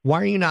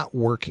 Why are you not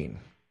working?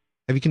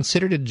 Have you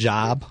considered a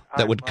job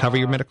that would cover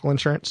your medical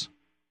insurance?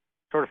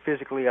 Sort of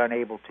physically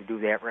unable to do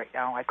that right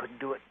now. I couldn't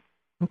do it.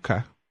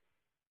 Okay.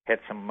 Had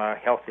some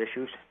health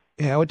issues.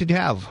 Yeah, what did you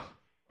have?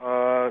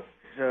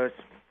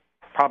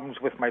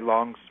 Problems with my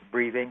lungs,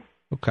 breathing.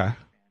 Okay.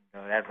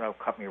 That'll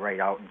cut me right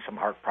out, and some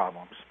heart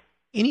problems.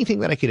 Anything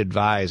that I could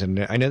advise,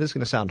 and I know this is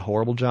going to sound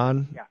horrible,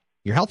 John. Yeah.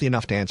 You're healthy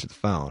enough to answer the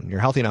phone. You're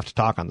healthy enough to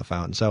talk on the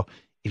phone. So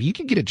if you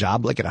could get a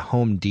job like at a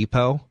Home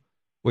Depot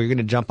where you're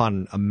going to jump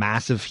on a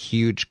massive,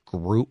 huge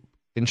group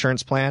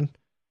insurance plan,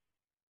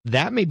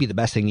 that may be the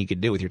best thing you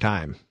could do with your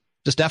time.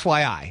 Just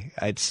FYI.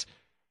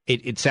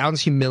 It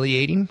sounds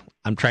humiliating.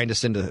 I'm trying to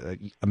send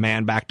a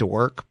man back to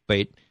work,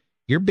 but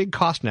you're big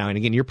cost now. And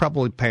again, you're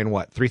probably paying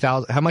what,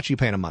 $3,000? How much are you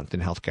paying a month in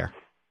healthcare?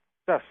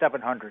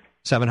 $700.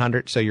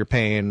 $700. So you're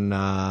paying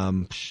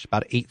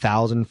about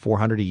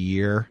 $8,400 a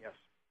year. Yes.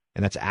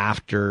 And that's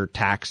after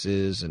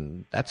taxes,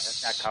 and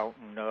that's not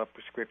counting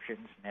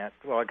prescriptions and that.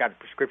 Well, I got a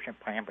prescription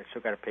plan, but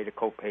still got to pay the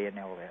copay and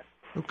all that.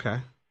 Okay.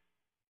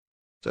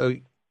 So,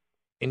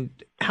 and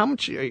how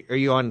much are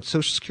you on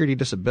Social Security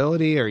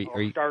disability?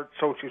 I'll start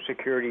Social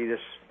Security this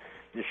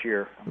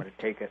year. I'm going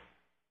to take it.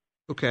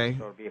 Okay.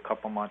 So it'll be a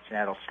couple months, and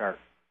that'll start.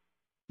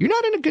 You're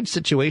not in a good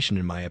situation,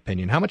 in my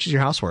opinion. How much is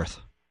your house worth?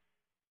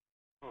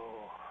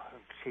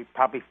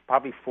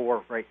 Probably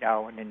 4 right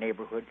now in the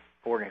neighborhood,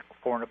 4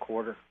 and a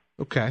quarter.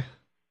 Okay.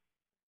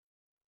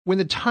 When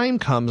the time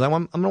comes, I'm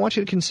going to want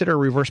you to consider a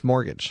reverse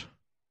mortgage.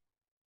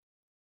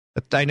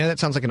 I know that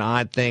sounds like an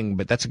odd thing,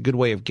 but that's a good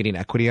way of getting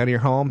equity out of your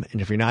home.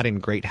 And if you're not in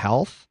great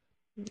health,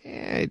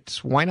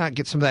 why not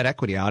get some of that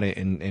equity out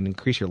and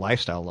increase your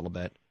lifestyle a little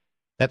bit?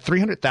 That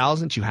 $300,000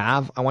 that you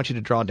have, I want you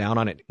to draw down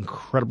on it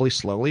incredibly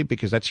slowly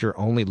because that's your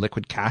only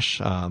liquid cash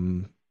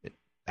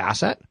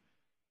asset.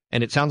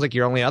 And it sounds like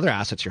your only other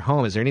asset's your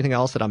home. Is there anything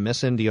else that I'm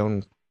missing? Do you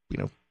own,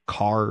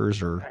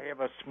 cars or? I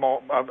have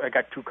I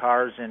got 2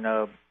 cars and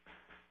a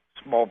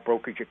small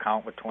brokerage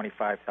account with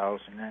 $25,000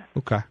 in it.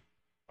 Okay.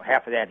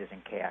 Half of that is in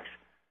cash.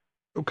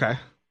 Okay.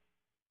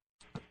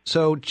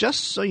 So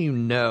just so you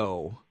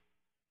know,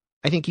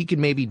 I think you could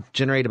maybe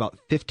generate about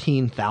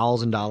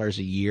 $15,000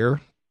 a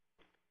year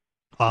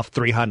off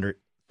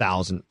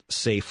 $300,000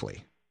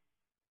 safely.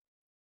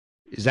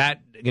 Is that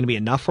going to be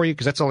enough for you?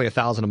 Because that's only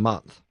 $1,000 a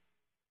month.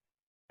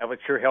 That would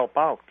sure help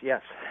out,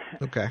 yes.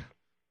 Okay.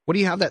 What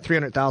do you have that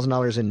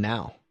 $300,000 in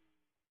now?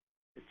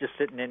 It's just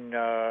sitting in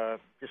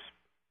just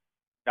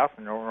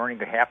nothing, or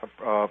earning a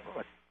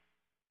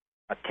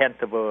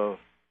tenth of a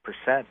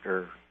percent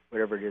or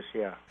whatever it is,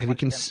 yeah. Have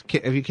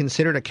you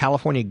considered a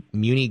California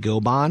Muni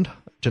Go bond,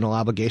 general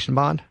obligation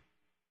bond?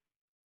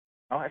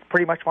 Oh, that's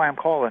pretty much why I'm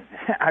calling.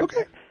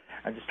 Okay.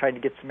 I'm just trying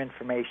to get some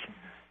information.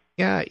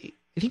 Yeah, I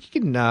think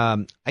you can.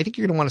 I think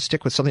you're going to want to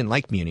stick with something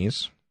like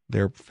munis.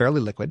 They're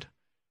fairly liquid.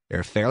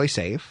 They're fairly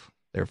safe.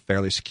 They're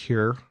fairly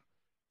secure.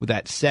 With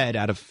that said,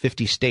 out of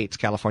 50 states,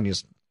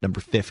 California's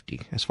number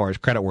 50 as far as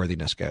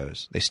creditworthiness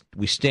goes.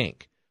 We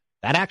stink.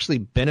 That actually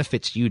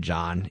benefits you,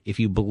 John, if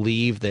you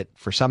believe that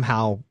for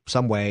somehow,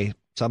 some way,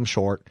 some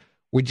short,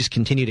 we just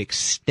continue to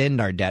extend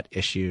our debt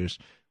issues.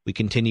 We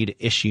continue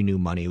to issue new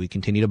money. We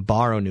continue to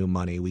borrow new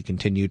money. We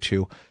continue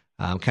to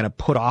kind of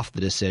put off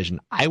the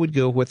decision. I would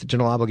go with the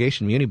general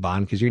obligation muni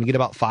bond because you're going to get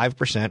about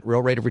 5%.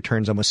 Real rate of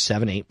return is almost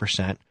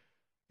 7-8%.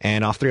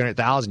 And off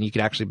 $300,000, you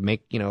could actually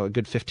make, a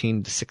good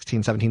 $15,000 to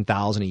 $16,000,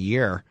 $17,000 a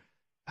year.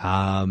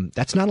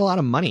 That's not a lot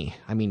of money.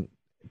 I mean,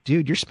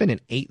 dude, you're spending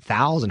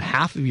 $8,000.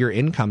 Half of your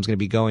income is going to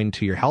be going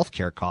to your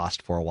healthcare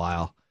cost for a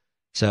while.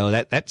 So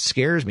that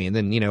scares me. And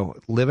then,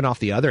 living off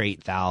the other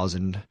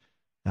 $8,000,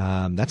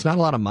 That's not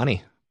a lot of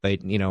money. But,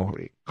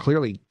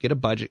 clearly get a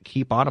budget,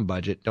 keep on a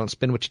budget, don't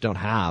spend what you don't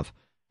have.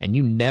 And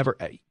you never,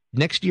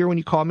 next year when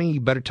you call me,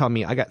 you better tell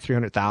me I got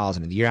 $300,000.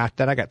 And the year after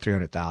that, I got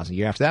 $300,000. The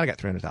year after that, I got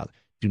 $300,000.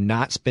 Do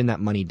not spend that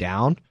money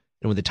down.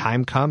 And when the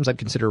time comes, I'd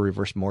consider a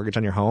reverse mortgage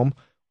on your home.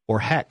 Or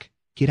heck,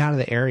 get out of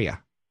the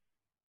area.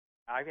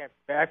 I've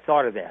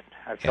thought of that.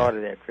 I've thought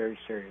of that very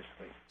seriously.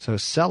 So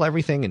sell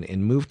everything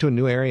and move to a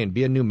new area and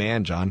be a new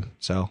man, John.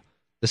 So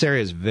this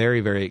area is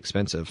very, very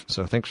expensive.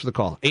 So thanks for the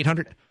call.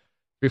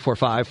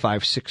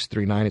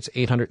 800-345-5639. It's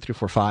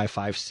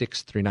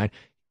 800-345-5639.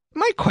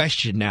 My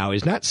question now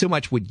is not so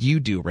much would you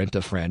do Rent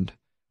a Friend.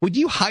 Would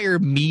you hire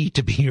me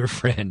to be your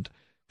friend?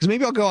 Because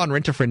maybe I'll go on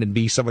Rent a Friend and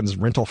be someone's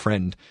rental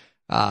friend.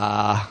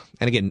 And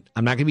again,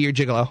 I'm not going to be your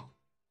gigolo.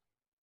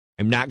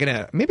 I'm not going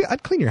to, maybe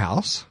I'd clean your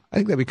house. I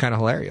think that'd be kind of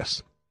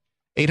hilarious.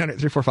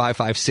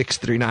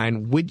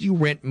 800-345-5639. Would you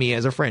rent me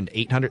as a friend?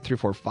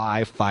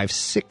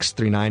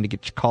 800-345-5639 to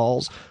get your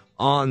calls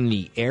on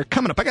the air.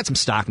 Coming up, I got some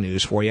stock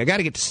news for you. I got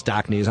to get to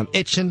stock news. I'm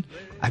itching.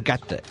 I've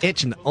got the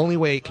itch, and the only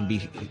way it can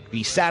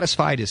be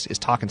satisfied is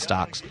talking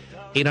stocks.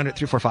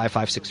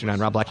 800-345-5639.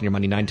 Rob Black and Your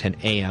Money,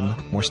 9:10 a.m.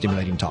 More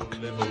stimulating talk.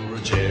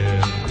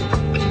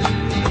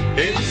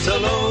 It's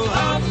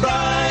Aloha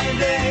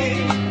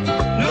Friday.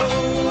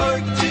 No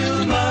work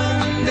till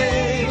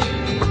Monday.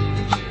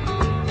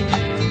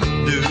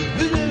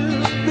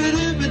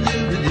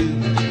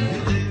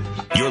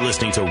 You're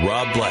listening to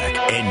Rob Black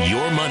and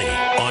Your Money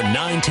on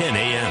 9:10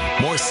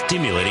 a.m. More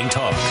stimulating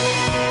talk.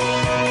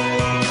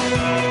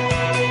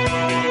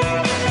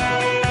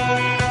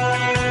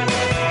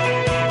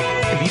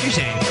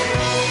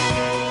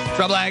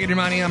 Rob Black and Your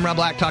Money. I'm Rob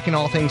Black, talking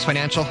all things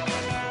financial.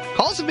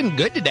 Calls have been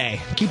good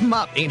today. Keep them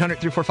up.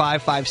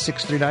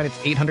 800-345-5639. It's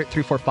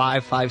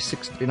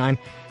 800-345-5639.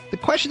 The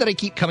question that I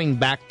keep coming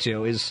back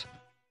to is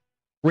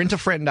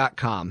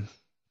rentafriend.com.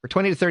 For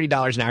 $20 to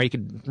 $30 an hour, you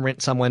could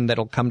rent someone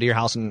that'll come to your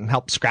house and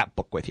help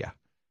scrapbook with you.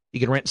 You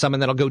can rent someone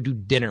that'll go do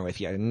dinner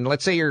with you. And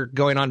let's say you're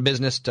going on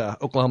business to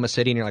Oklahoma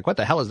City, and you're like, what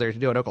the hell is there to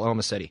do in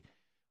Oklahoma City?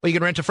 Well, you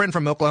can rent a friend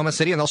from Oklahoma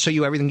City, and they'll show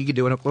you everything you can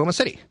do in Oklahoma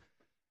City.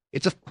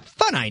 It's a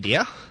fun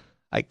idea.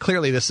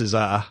 Clearly, this is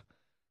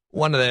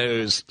one of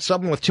those,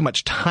 someone with too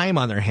much time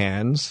on their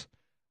hands.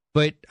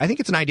 But I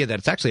think it's an idea that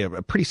it's actually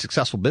a pretty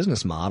successful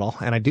business model,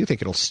 and I do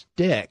think it'll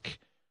stick.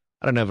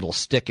 I don't know if it'll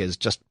stick as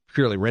just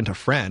purely rent a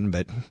friend,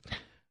 but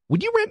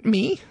would you rent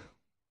me?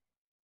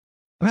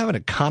 I'm having a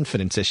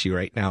confidence issue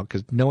right now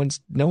because no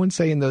one's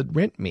saying they'll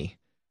rent me.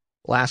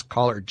 Last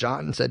caller,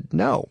 John, said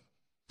no.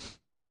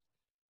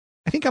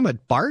 I think I'm a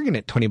bargain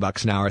at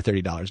 $20 an hour,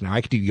 $30 an hour.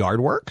 I could do yard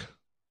work.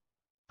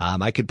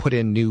 I could put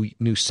in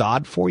new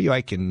sod for you.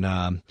 I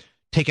can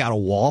take out a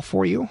wall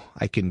for you.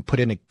 I can put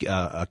in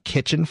a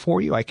kitchen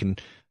for you. I can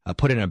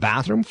put in a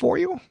bathroom for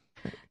you.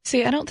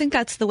 See, I don't think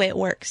that's the way it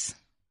works.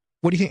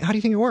 What do you think? How do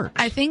you think it works?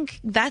 I think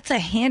that's a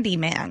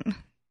handyman.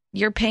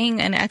 You're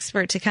paying an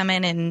expert to come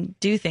in and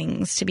do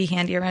things to be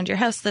handy around your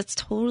house. That's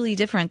totally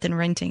different than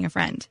renting a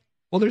friend.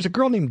 Well, there's a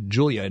girl named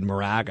Julia in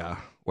Moraga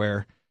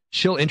where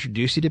she'll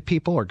introduce you to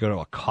people or go to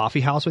a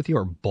coffee house with you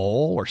or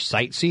bowl or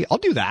sightsee. I'll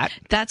do that.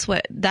 That's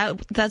what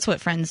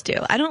friends do.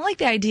 I don't like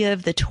the idea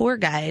of the tour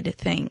guide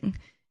thing.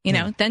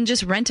 Then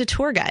just rent a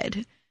tour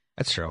guide.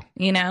 That's true.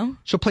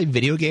 She'll play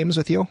video games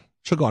with you.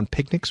 She'll go on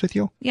picnics with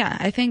you. Yeah,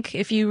 I think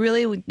if you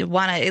really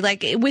want to,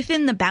 like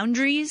within the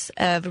boundaries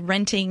of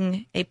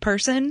renting a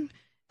person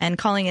and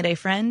calling it a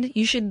friend,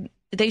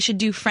 they should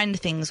do friend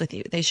things with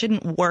you. They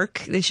shouldn't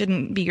work. They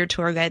shouldn't be your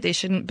tour guide. They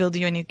shouldn't build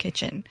you a new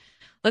kitchen.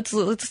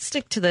 Let's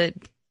stick to the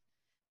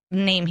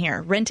name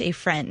here. Rent a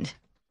friend.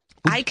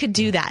 I could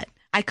do that.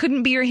 I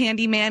couldn't be your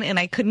handyman and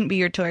I couldn't be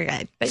your tour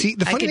guide. But see,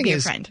 the funny thing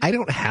is, I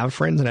don't have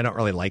friends and I don't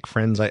really like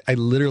friends. I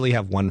literally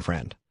have one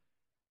friend.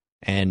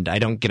 And I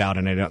don't get out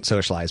and I don't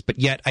socialize. But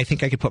yet I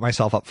think I could put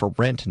myself up for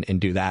rent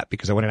and do that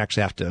because I wouldn't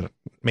actually have to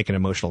make an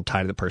emotional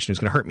tie to the person who's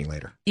going to hurt me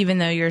later. Even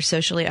though you're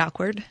socially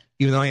awkward?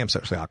 Even though I am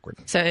socially awkward.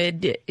 So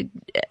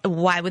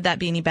why would that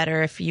be any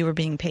better if you were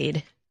being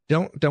paid?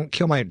 Don't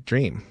kill my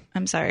dream.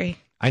 I'm sorry.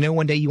 I know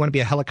one day you want to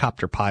be a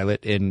helicopter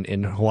pilot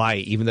in Hawaii,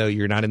 even though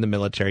you're not in the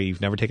military.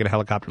 You've never taken a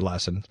helicopter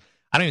lesson.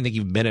 I don't even think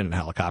you've been in a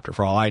helicopter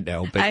for all I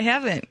know. But I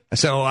haven't.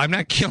 So I'm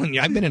not killing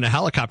you. I've been in a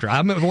helicopter.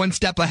 I'm one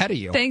step ahead of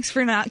you. Thanks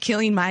for not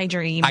killing my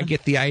dream. I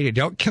get the idea.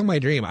 Don't kill my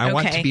dream. I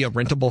want to be a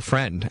rentable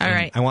friend. All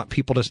right. I want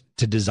people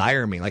to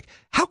desire me. Like,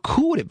 how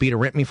cool would it be to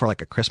rent me for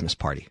like a Christmas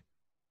party?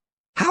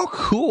 How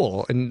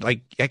cool. And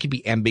like, I could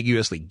be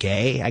ambiguously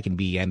gay. I can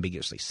be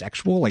ambiguously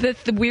sexual.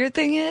 Like the weird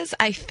thing is,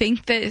 I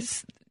think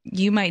that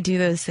you might do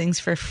those things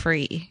for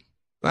free.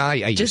 Well,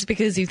 just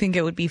because you think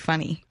it would be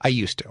funny. I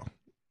used to.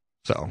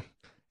 So...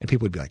 And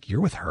people would be like,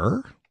 you're with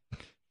her?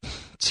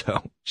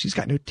 So she's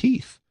got no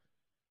teeth.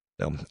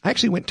 So I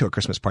actually went to a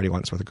Christmas party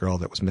once with a girl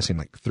that was missing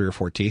like 3 or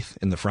 4 teeth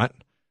in the front.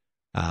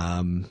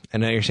 And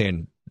now you're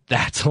saying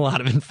that's a lot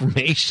of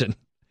information.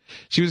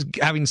 She was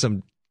having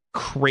some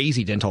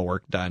crazy dental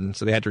work done.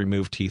 So they had to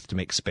remove teeth to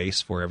make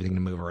space for everything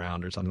to move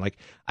around or something. Like,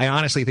 I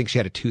honestly think she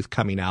had a tooth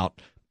coming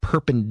out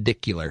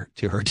perpendicular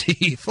to her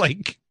teeth.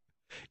 Like,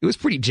 it was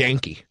pretty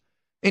janky.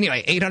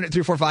 Anyway,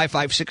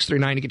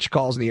 800-345-5639 to get your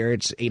calls in the air.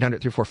 It's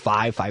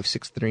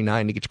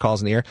 800-345-5639 to get your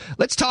calls in the air.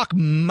 Let's talk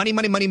money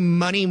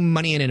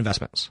and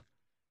investments.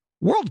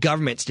 World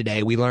governments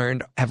today, we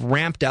learned, have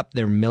ramped up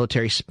their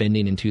military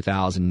spending in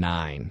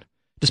 2009.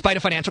 Despite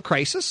a financial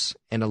crisis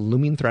and a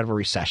looming threat of a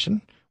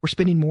recession, we're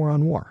spending more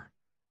on war.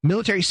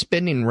 Military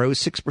spending rose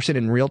 6%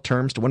 in real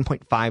terms to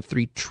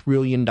 $1.53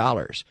 trillion, and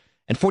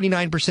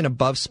 49%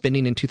 above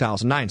spending in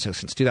 2009. So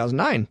since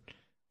 2009,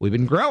 we've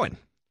been growing.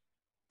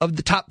 Of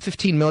the top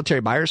 15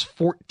 military buyers,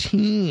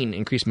 14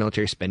 increased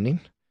military spending,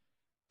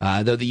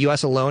 though the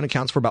U.S. alone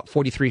accounts for about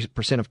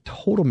 43% of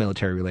total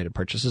military-related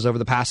purchases. Over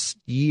the past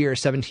year,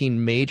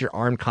 17 major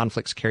armed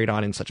conflicts carried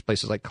on in such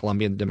places like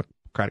Colombia and the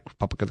Democratic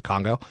Republic of the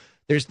Congo.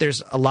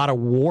 There's a lot of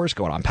wars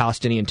going on,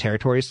 Palestinian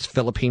territories,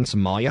 Philippines,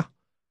 Somalia.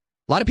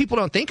 A lot of people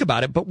don't think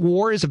about it, but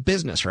war is a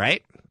business,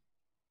 right?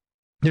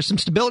 There's some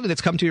stability that's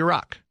come to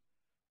Iraq.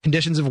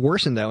 Conditions have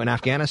worsened, though, in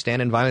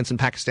Afghanistan, and violence in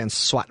Pakistan's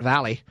Swat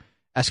Valley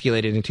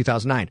escalated in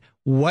 2009.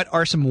 What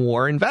are some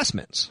war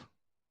investments?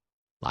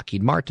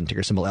 Lockheed Martin,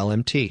 ticker symbol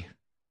LMT.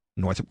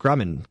 Northrop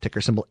Grumman, ticker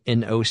symbol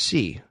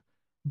NOC.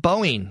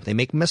 Boeing, they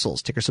make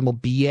missiles, ticker symbol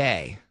BA.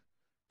 There's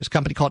a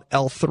company called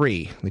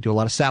L3. They do a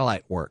lot of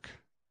satellite work,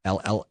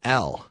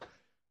 LLL.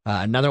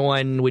 Another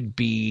one would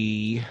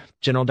be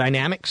General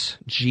Dynamics,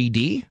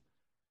 GD.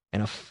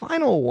 And a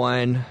final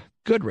one,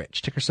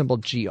 Goodrich, ticker symbol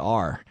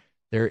GR.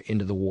 They're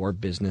into the war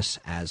business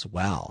as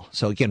well.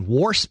 So again,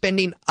 war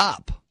spending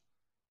up.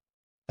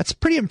 That's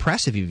pretty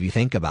impressive if you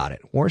think about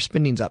it. War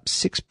spending's up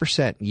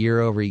 6% year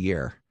over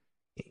year,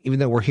 even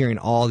though we're hearing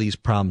all these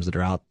problems that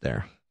are out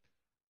there.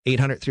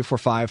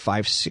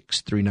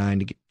 800-345-5639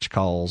 to get your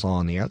calls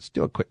on the air. Let's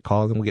do a quick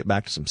call, and then we'll get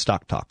back to some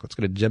stock talk. Let's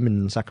go to Jim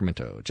in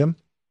Sacramento. Jim?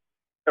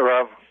 Hey,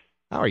 Rob.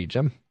 How are you,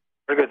 Jim?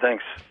 Pretty good,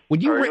 thanks.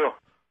 Would you How are you?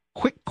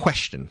 Quick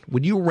question.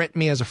 Would you rent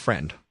me as a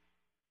friend?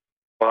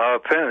 Well,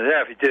 it depends.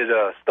 Yeah, if you did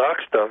stock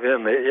stuff, yeah,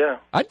 mate, yeah.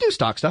 I'd do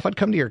stock stuff. I'd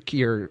come to your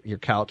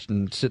couch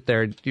and sit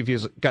there. If you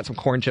got some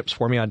corn chips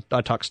for me, I'd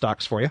talk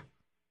stocks for you.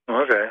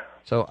 Okay.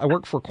 So I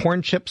work for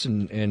corn chips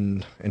and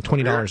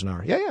 $20 an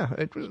hour.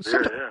 Yeah.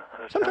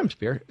 Sometimes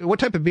beer. What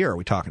type of beer are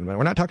we talking about?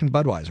 We're not talking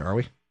Budweiser, are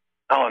we?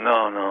 Oh,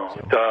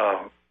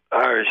 no.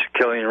 Irish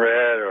Killing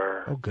Red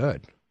or... Oh,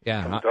 good.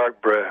 Yeah.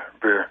 Dark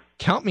beer.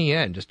 Count me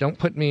in. Just don't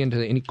put me into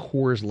any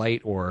Coors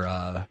Light or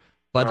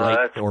Bud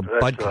Light or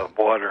Bud. That's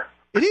water.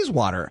 It is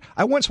water.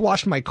 I once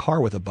washed my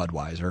car with a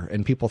Budweiser,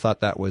 and people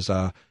thought that was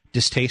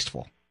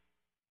distasteful.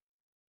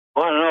 I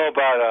want to know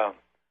about,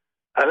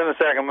 I live in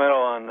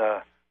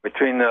Sacramento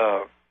between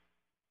 4x6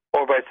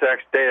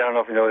 State. I don't know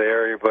if you know the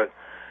area, but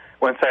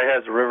one side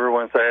has the river,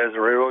 one side has the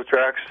railroad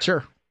tracks.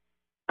 Sure.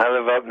 I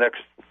live up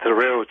next to the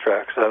railroad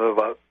tracks.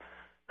 The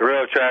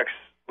railroad tracks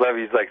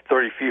levee's like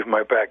 30 feet from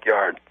my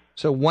backyard.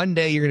 So one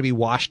day you're going to be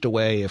washed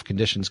away if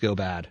conditions go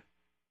bad.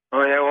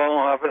 Oh, yeah,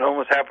 well, it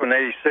almost happened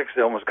in 86.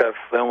 They almost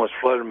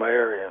flooded my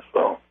area,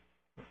 so.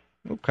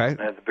 Okay.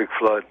 I had the big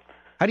flood.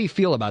 How do you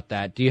feel about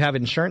that? Do you have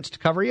insurance to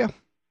cover you?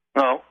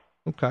 No.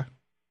 Okay.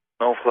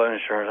 No flood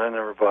insurance. I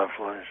never bought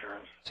flood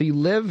insurance. So you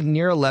live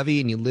near a levee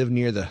and you live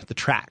near the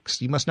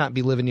tracks. You must not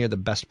be living near the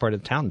best part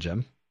of town,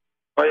 Jim.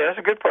 Oh, yeah, it's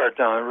a good part of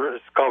town.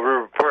 It's called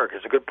River Park.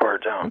 It's a good part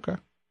of town. Okay.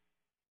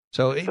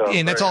 So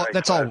and that's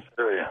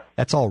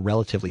all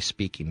relatively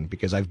speaking,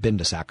 because I've been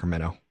to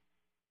Sacramento.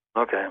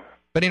 Okay.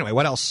 But anyway,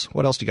 what else?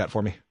 What else do you got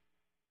for me?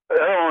 The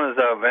other one is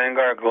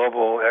Vanguard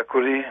Global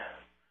Equity.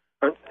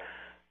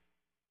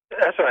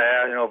 That's what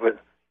I have, but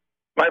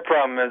my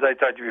problem is, I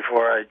talked to you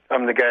before,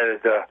 I'm the guy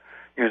that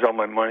used all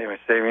my money, my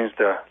savings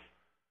to,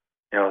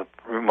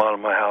 remodel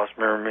my house.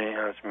 Remember me?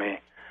 That's me.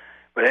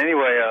 But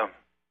anyway, I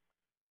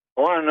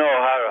want to know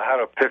how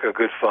to pick a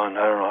good fund.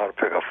 I don't know how to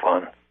pick a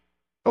fund.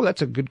 Oh,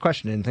 that's a good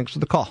question, and thanks for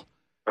the call.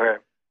 All right.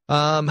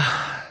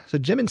 So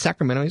Jim in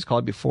Sacramento, he's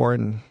called before,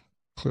 and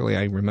clearly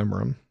I remember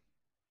him.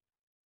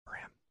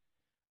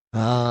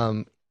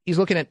 He's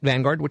looking at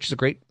Vanguard, which is a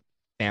great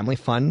family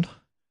fund.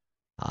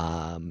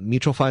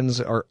 Mutual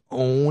funds are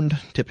owned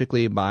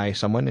typically by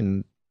someone,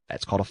 and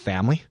that's called a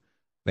family.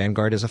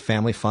 Vanguard is a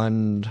family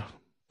fund.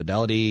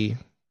 Fidelity,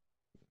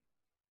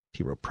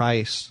 T. Rowe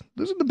Price.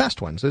 Those are the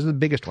best ones. Those are the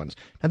biggest ones.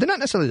 Now, they're not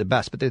necessarily the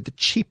best, but they're the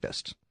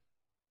cheapest.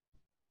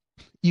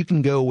 You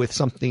can go with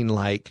something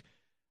like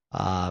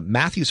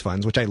Matthews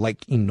funds, which I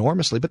like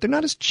enormously, but they're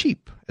not as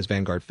cheap as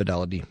Vanguard,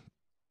 Fidelity,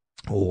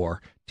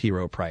 or T.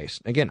 Rowe Price.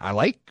 Again, I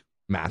like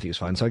Matthews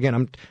funds. So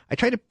again, I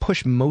try to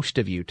push most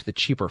of you to the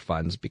cheaper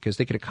funds because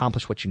they can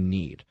accomplish what you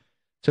need.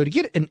 So to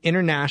get an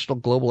international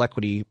global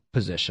equity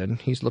position,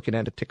 he's looking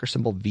at a ticker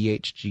symbol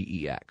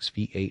VHGEX,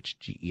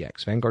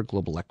 Vanguard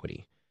Global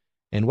Equity.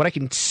 And what I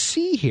can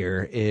see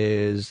here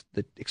is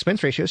the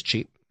expense ratio is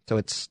cheap. So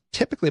it's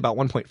typically about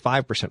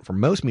 1.5% for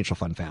most mutual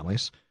fund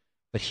families.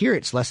 But here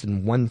it's less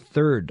than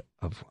 1/3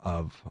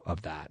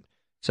 of that.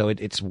 So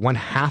it's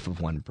 1/2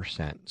 of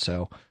 1%.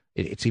 So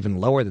it's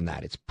even lower than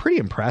that. It's pretty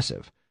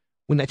impressive.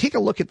 When I take a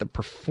look at the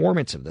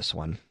performance of this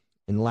one,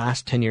 in the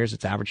last 10 years,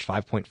 it's averaged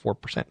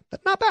 5.4%.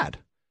 That's not bad.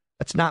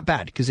 That's not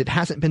bad because it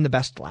hasn't been the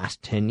best the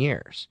last 10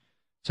 years.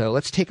 So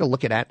let's take a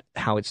look at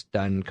how it's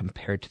done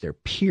compared to their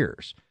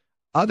peers.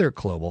 Other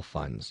global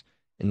funds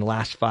in the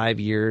last 5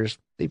 years,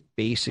 they've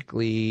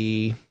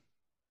basically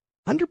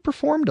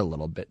underperformed a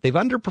little bit. They've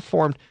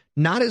underperformed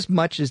not as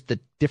much as the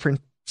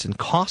difference in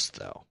cost,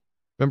 though.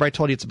 Remember I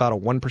told you it's about a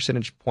 1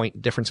 percentage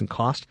point difference in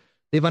cost?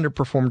 They've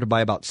underperformed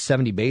by about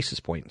 70 basis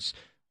points,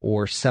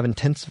 or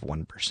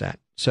 0.7%.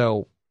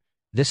 So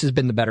this has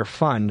been the better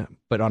fund,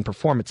 but on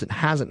performance it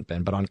hasn't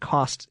been, but on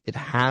cost it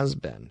has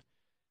been.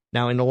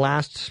 Now in the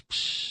last,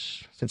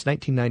 since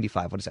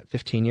 1995, what is that,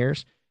 15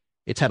 years?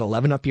 It's had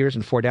 11 up years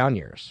and 4 down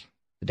years.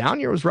 The down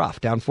year was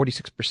rough, down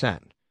 46%.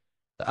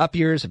 The up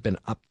years have been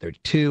up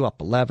 32,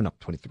 up 11, up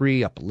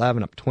 23, up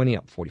 11, up 20,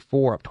 up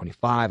 44, up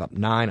 25, up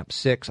 9, up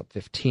 6, up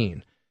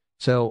 15.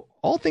 So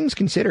all things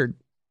considered,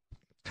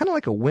 kind of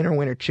like a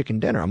winner chicken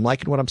dinner. I'm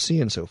liking what I'm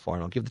seeing so far,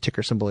 and I'll give the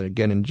ticker symbol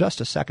again in just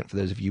a second for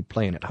those of you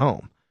playing at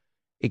home.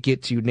 It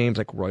gets you names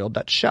like Royal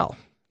Dutch Shell.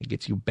 It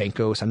gets you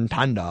Banco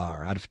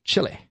Santander out of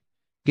Chile.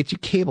 It gets you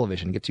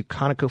Cablevision. It gets you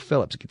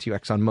ConocoPhillips. It gets you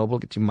ExxonMobil.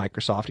 It gets you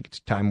Microsoft. It gets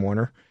you Time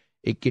Warner.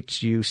 It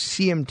gets you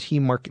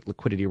CMT Market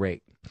Liquidity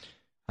Rate,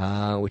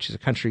 which is a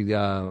country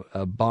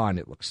a bond,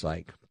 it looks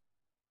like.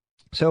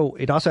 So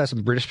it also has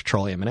some British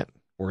Petroleum in it,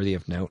 worthy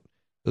of note.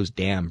 Those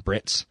damn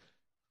Brits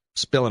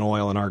spilling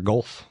oil in our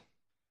Gulf.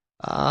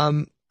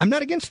 I'm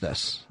not against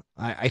this.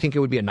 I think it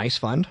would be a nice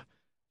fund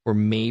for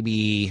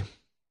maybe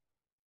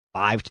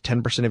 5 to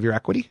 10% of your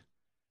equity,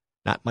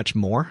 not much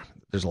more.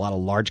 There's a lot of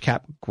large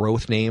cap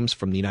growth names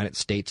from the United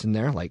States in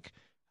there, like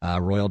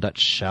Royal Dutch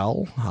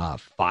Shell,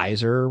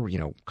 Pfizer,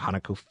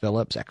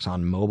 ConocoPhillips,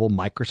 ExxonMobil,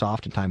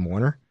 Microsoft, and Time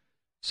Warner.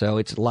 So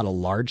it's a lot of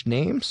large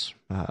names,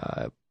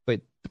 but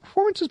the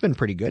performance has been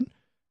pretty good,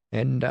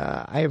 and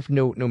I have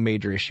no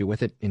major issue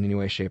with it in any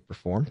way, shape, or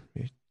form.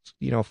 It's,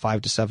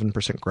 5 to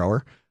 7%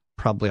 grower,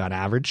 probably on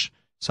average.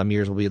 Some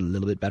years will be a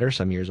little bit better.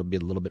 Some years will be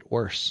a little bit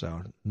worse.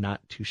 So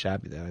not too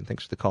shabby, though. And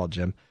thanks for the call,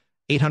 Jim.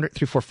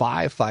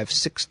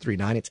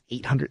 800-345-5639. It's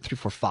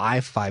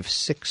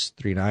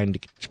 800-345-5639 to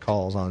get your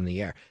calls on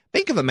the air.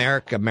 Bank of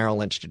America, Merrill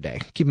Lynch today.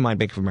 Keep in mind,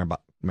 Bank of America,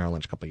 Merrill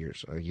Lynch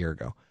a year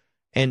ago.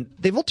 And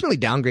they've ultimately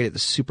downgraded the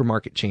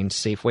supermarket chains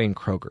Safeway and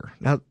Kroger.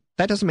 Now,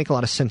 that doesn't make a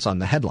lot of sense on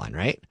the headline,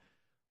 right?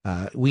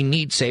 We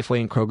need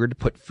Safeway and Kroger to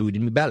put food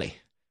in my belly.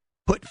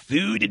 Put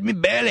food in my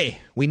belly.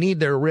 We need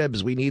their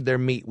ribs. We need their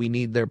meat. We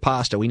need their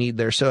pasta. We need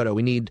their soda.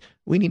 We need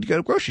to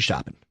go grocery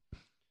shopping.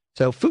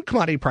 So food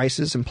commodity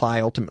prices imply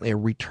ultimately a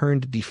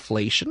return to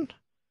deflation.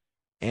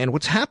 And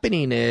what's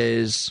happening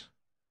is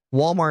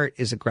Walmart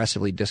is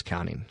aggressively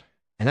discounting.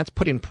 And that's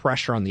putting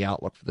pressure on the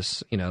outlook for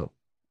this,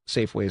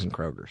 Safeways and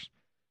Krogers.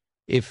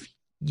 If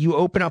you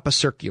open up a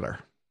circular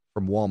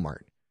from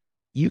Walmart,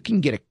 you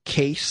can get a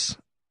case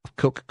of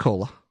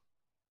Coca-Cola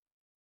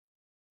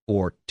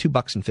for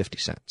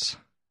 $2.50.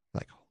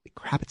 Like, holy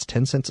crap, it's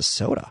 10 cents a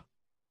soda.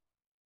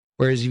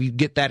 Whereas if you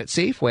get that at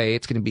Safeway,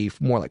 it's going to be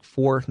more like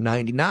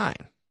 $4.99.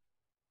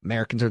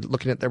 Americans are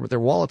looking at their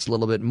wallets a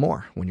little bit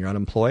more. When you're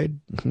unemployed,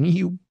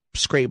 you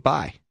scrape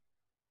by.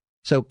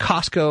 So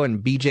Costco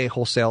and BJ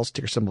Wholesale,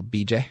 ticker symbol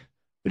BJ.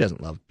 Who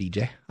doesn't love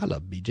BJ? I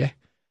love BJ.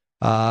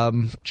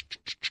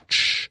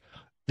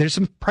 There's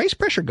some price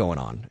pressure going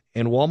on,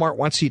 and Walmart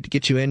wants you to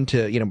get you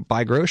into,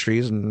 buy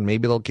groceries, and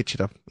maybe they'll get you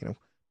to,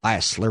 buy a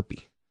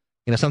Slurpee,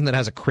 something that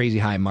has a crazy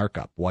high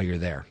markup while you're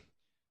there.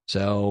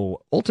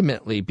 So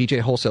ultimately, BJ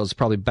Wholesale is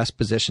probably best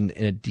positioned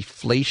in a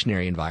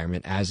deflationary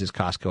environment, as is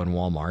Costco and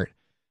Walmart.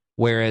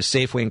 Whereas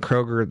Safeway and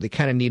Kroger, they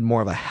kind of need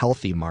more of a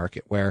healthy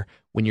market where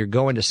when you're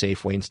going to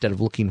Safeway, instead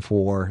of looking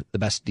for the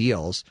best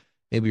deals,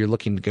 maybe you're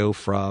looking to go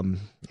from,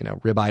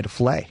 ribeye to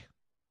filet.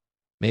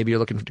 Maybe you're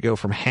looking to go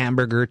from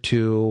hamburger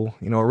to,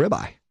 a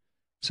ribeye.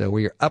 So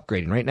where you're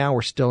upgrading. Right now,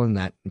 we're still in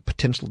that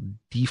potential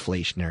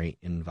deflationary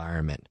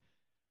environment.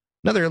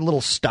 Another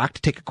little stock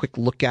to take a quick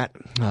look at.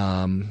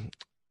 And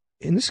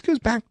this goes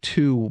back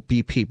to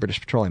BP,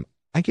 British Petroleum.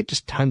 I get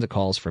just tons of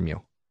calls from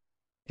you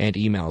and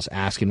emails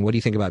asking, what do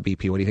you think about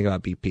BP? What do you think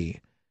about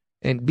BP?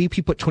 And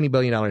BP put $20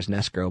 billion in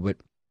escrow, but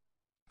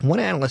one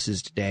analyst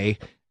is today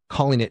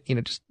calling it,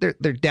 just they're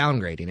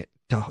downgrading it.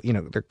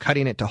 They're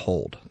cutting it to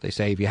hold. They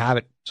say, if you have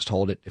it, just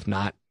hold it. If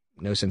not,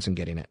 no sense in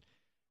getting it.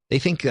 They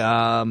think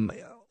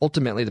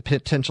ultimately the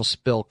potential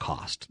spill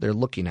cost, they're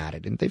looking at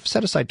it, and they've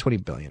set aside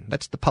 $20 billion.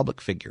 That's the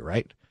public figure,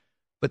 right?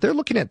 But they're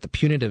looking at the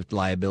punitive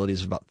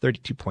liabilities of about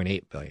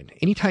 $32.8 billion.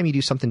 Anytime you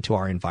do something to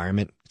our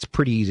environment, it's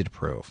pretty easy to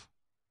prove.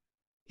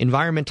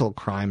 Environmental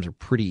crimes are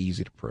pretty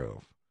easy to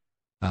prove.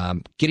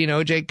 Getting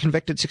OJ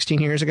convicted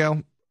 16 years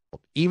ago,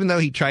 even though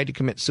he tried to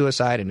commit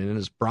suicide and in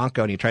his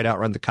Bronco and he tried to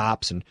outrun the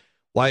cops, and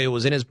while he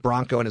was in his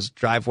Bronco in his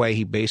driveway,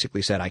 he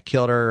basically said, I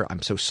killed her.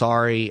 I'm so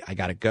sorry. I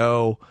got to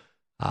go.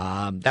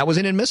 That was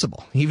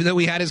inadmissible. Even though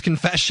we had his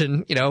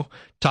confession,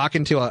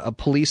 talking to a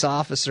police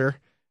officer,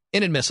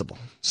 inadmissible.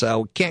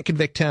 So can't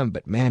convict him,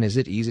 but man, is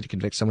it easy to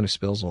convict someone who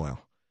spills oil.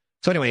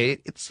 So anyway,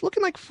 it's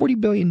looking like $40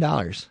 billion.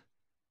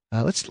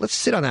 Let's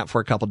sit on that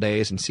for a couple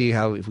days and see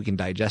if we can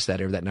digest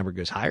that, if that number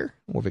goes higher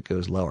or if it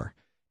goes lower.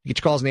 Get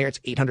your calls in the air. It's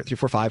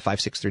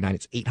 800-345-5639.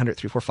 It's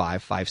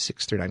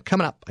 800-345-5639.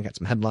 Coming up, I got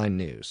some headline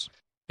news.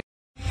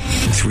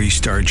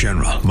 Three-star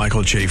General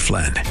Michael J.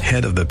 Flynn,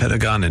 head of the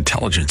Pentagon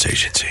Intelligence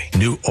Agency,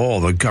 knew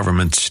all the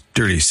government's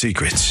dirty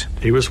secrets.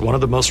 He was one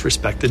of the most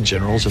respected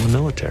generals in the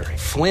military.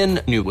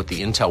 Flynn knew what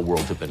the intel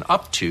world had been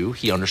up to.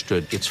 He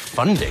understood its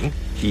funding.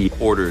 He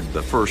ordered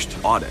the first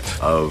audit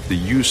of the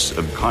use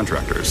of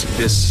contractors.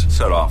 This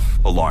set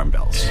off alarm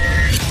bells.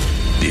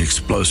 The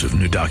explosive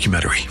new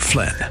documentary,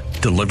 Flynn,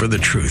 Deliver the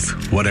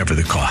Truth, Whatever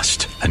the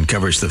Cost,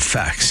 uncovers the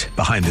facts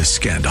behind this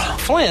scandal.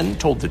 Flynn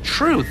told the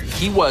truth.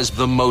 He was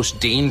the most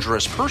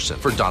dangerous person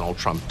for Donald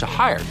Trump to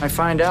hire. I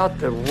find out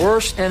the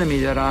worst enemy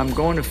that I'm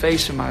going to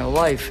face in my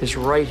life is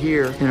right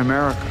here in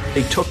America.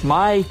 They took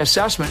my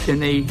assessment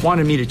and they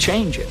wanted me to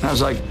change it. And I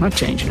was like, I'm not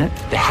changing it.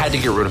 They had to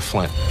get rid of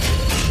Flynn.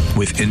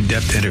 With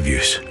in-depth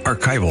interviews,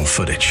 archival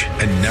footage,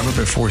 and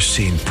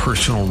never-before-seen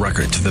personal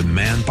records of the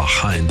man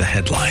behind the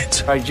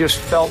headlines. I just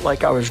felt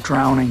like I was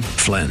drowning.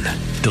 Flynn,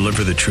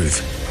 Deliver the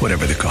Truth,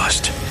 Whatever the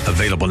Cost.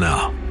 Available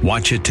now.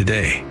 Watch it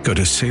today. Go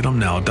to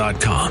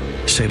salemnow.com.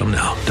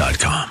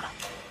 salemnow.com.